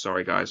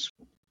 Sorry, guys.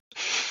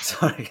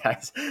 Sorry,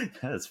 guys.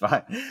 That's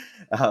fine.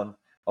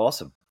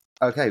 Awesome.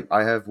 Okay,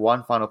 I have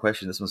one final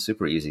question. This one's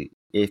super easy.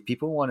 If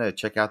people want to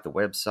check out the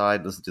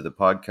website, listen to the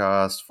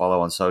podcast,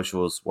 follow on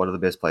socials, what are the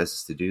best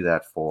places to do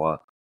that for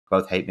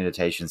both Hate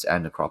Meditations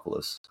and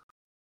Necropolis?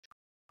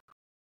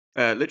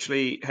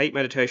 Literally,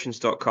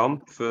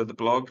 hatemeditations.com for the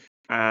blog,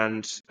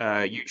 and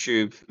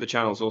YouTube. The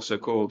channel's also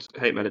called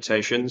Hate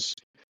Meditations.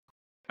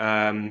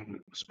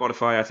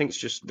 Spotify. I think it's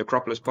just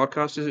Necropolis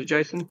Podcast. Is it,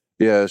 Jason?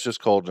 Yeah, it's just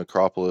called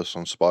Necropolis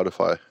on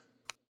Spotify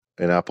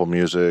and Apple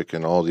Music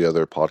and all the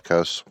other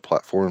podcast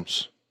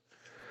platforms.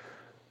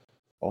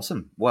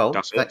 Awesome. Well,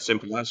 That's it.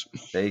 Simple as.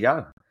 There you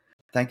go.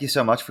 Thank you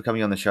so much for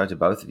coming on the show to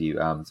both of you.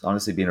 It's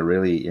honestly been a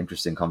really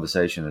interesting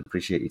conversation. I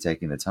appreciate you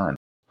taking the time.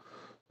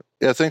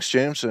 Yeah, thanks,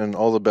 James, and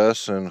all the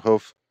best. And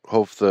hope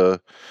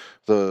the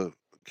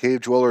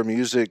cave dweller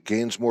music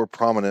gains more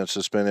prominence.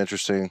 It's been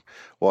interesting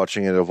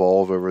watching it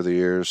evolve over the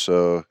years.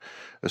 So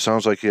it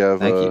sounds like you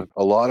have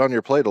a lot on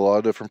your plate, a lot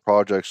of different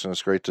projects, and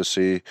it's great to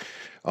see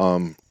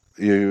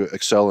you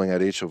excelling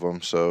at each of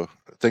them. So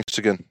thanks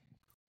again.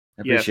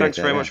 Yeah, thanks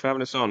very much for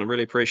having us on. I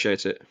really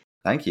appreciate it.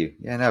 Thank you.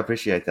 Yeah, no, I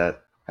appreciate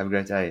that. Have a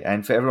great day.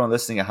 And for everyone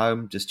listening at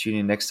home, just tune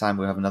in next time.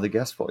 We'll have another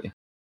guest for you.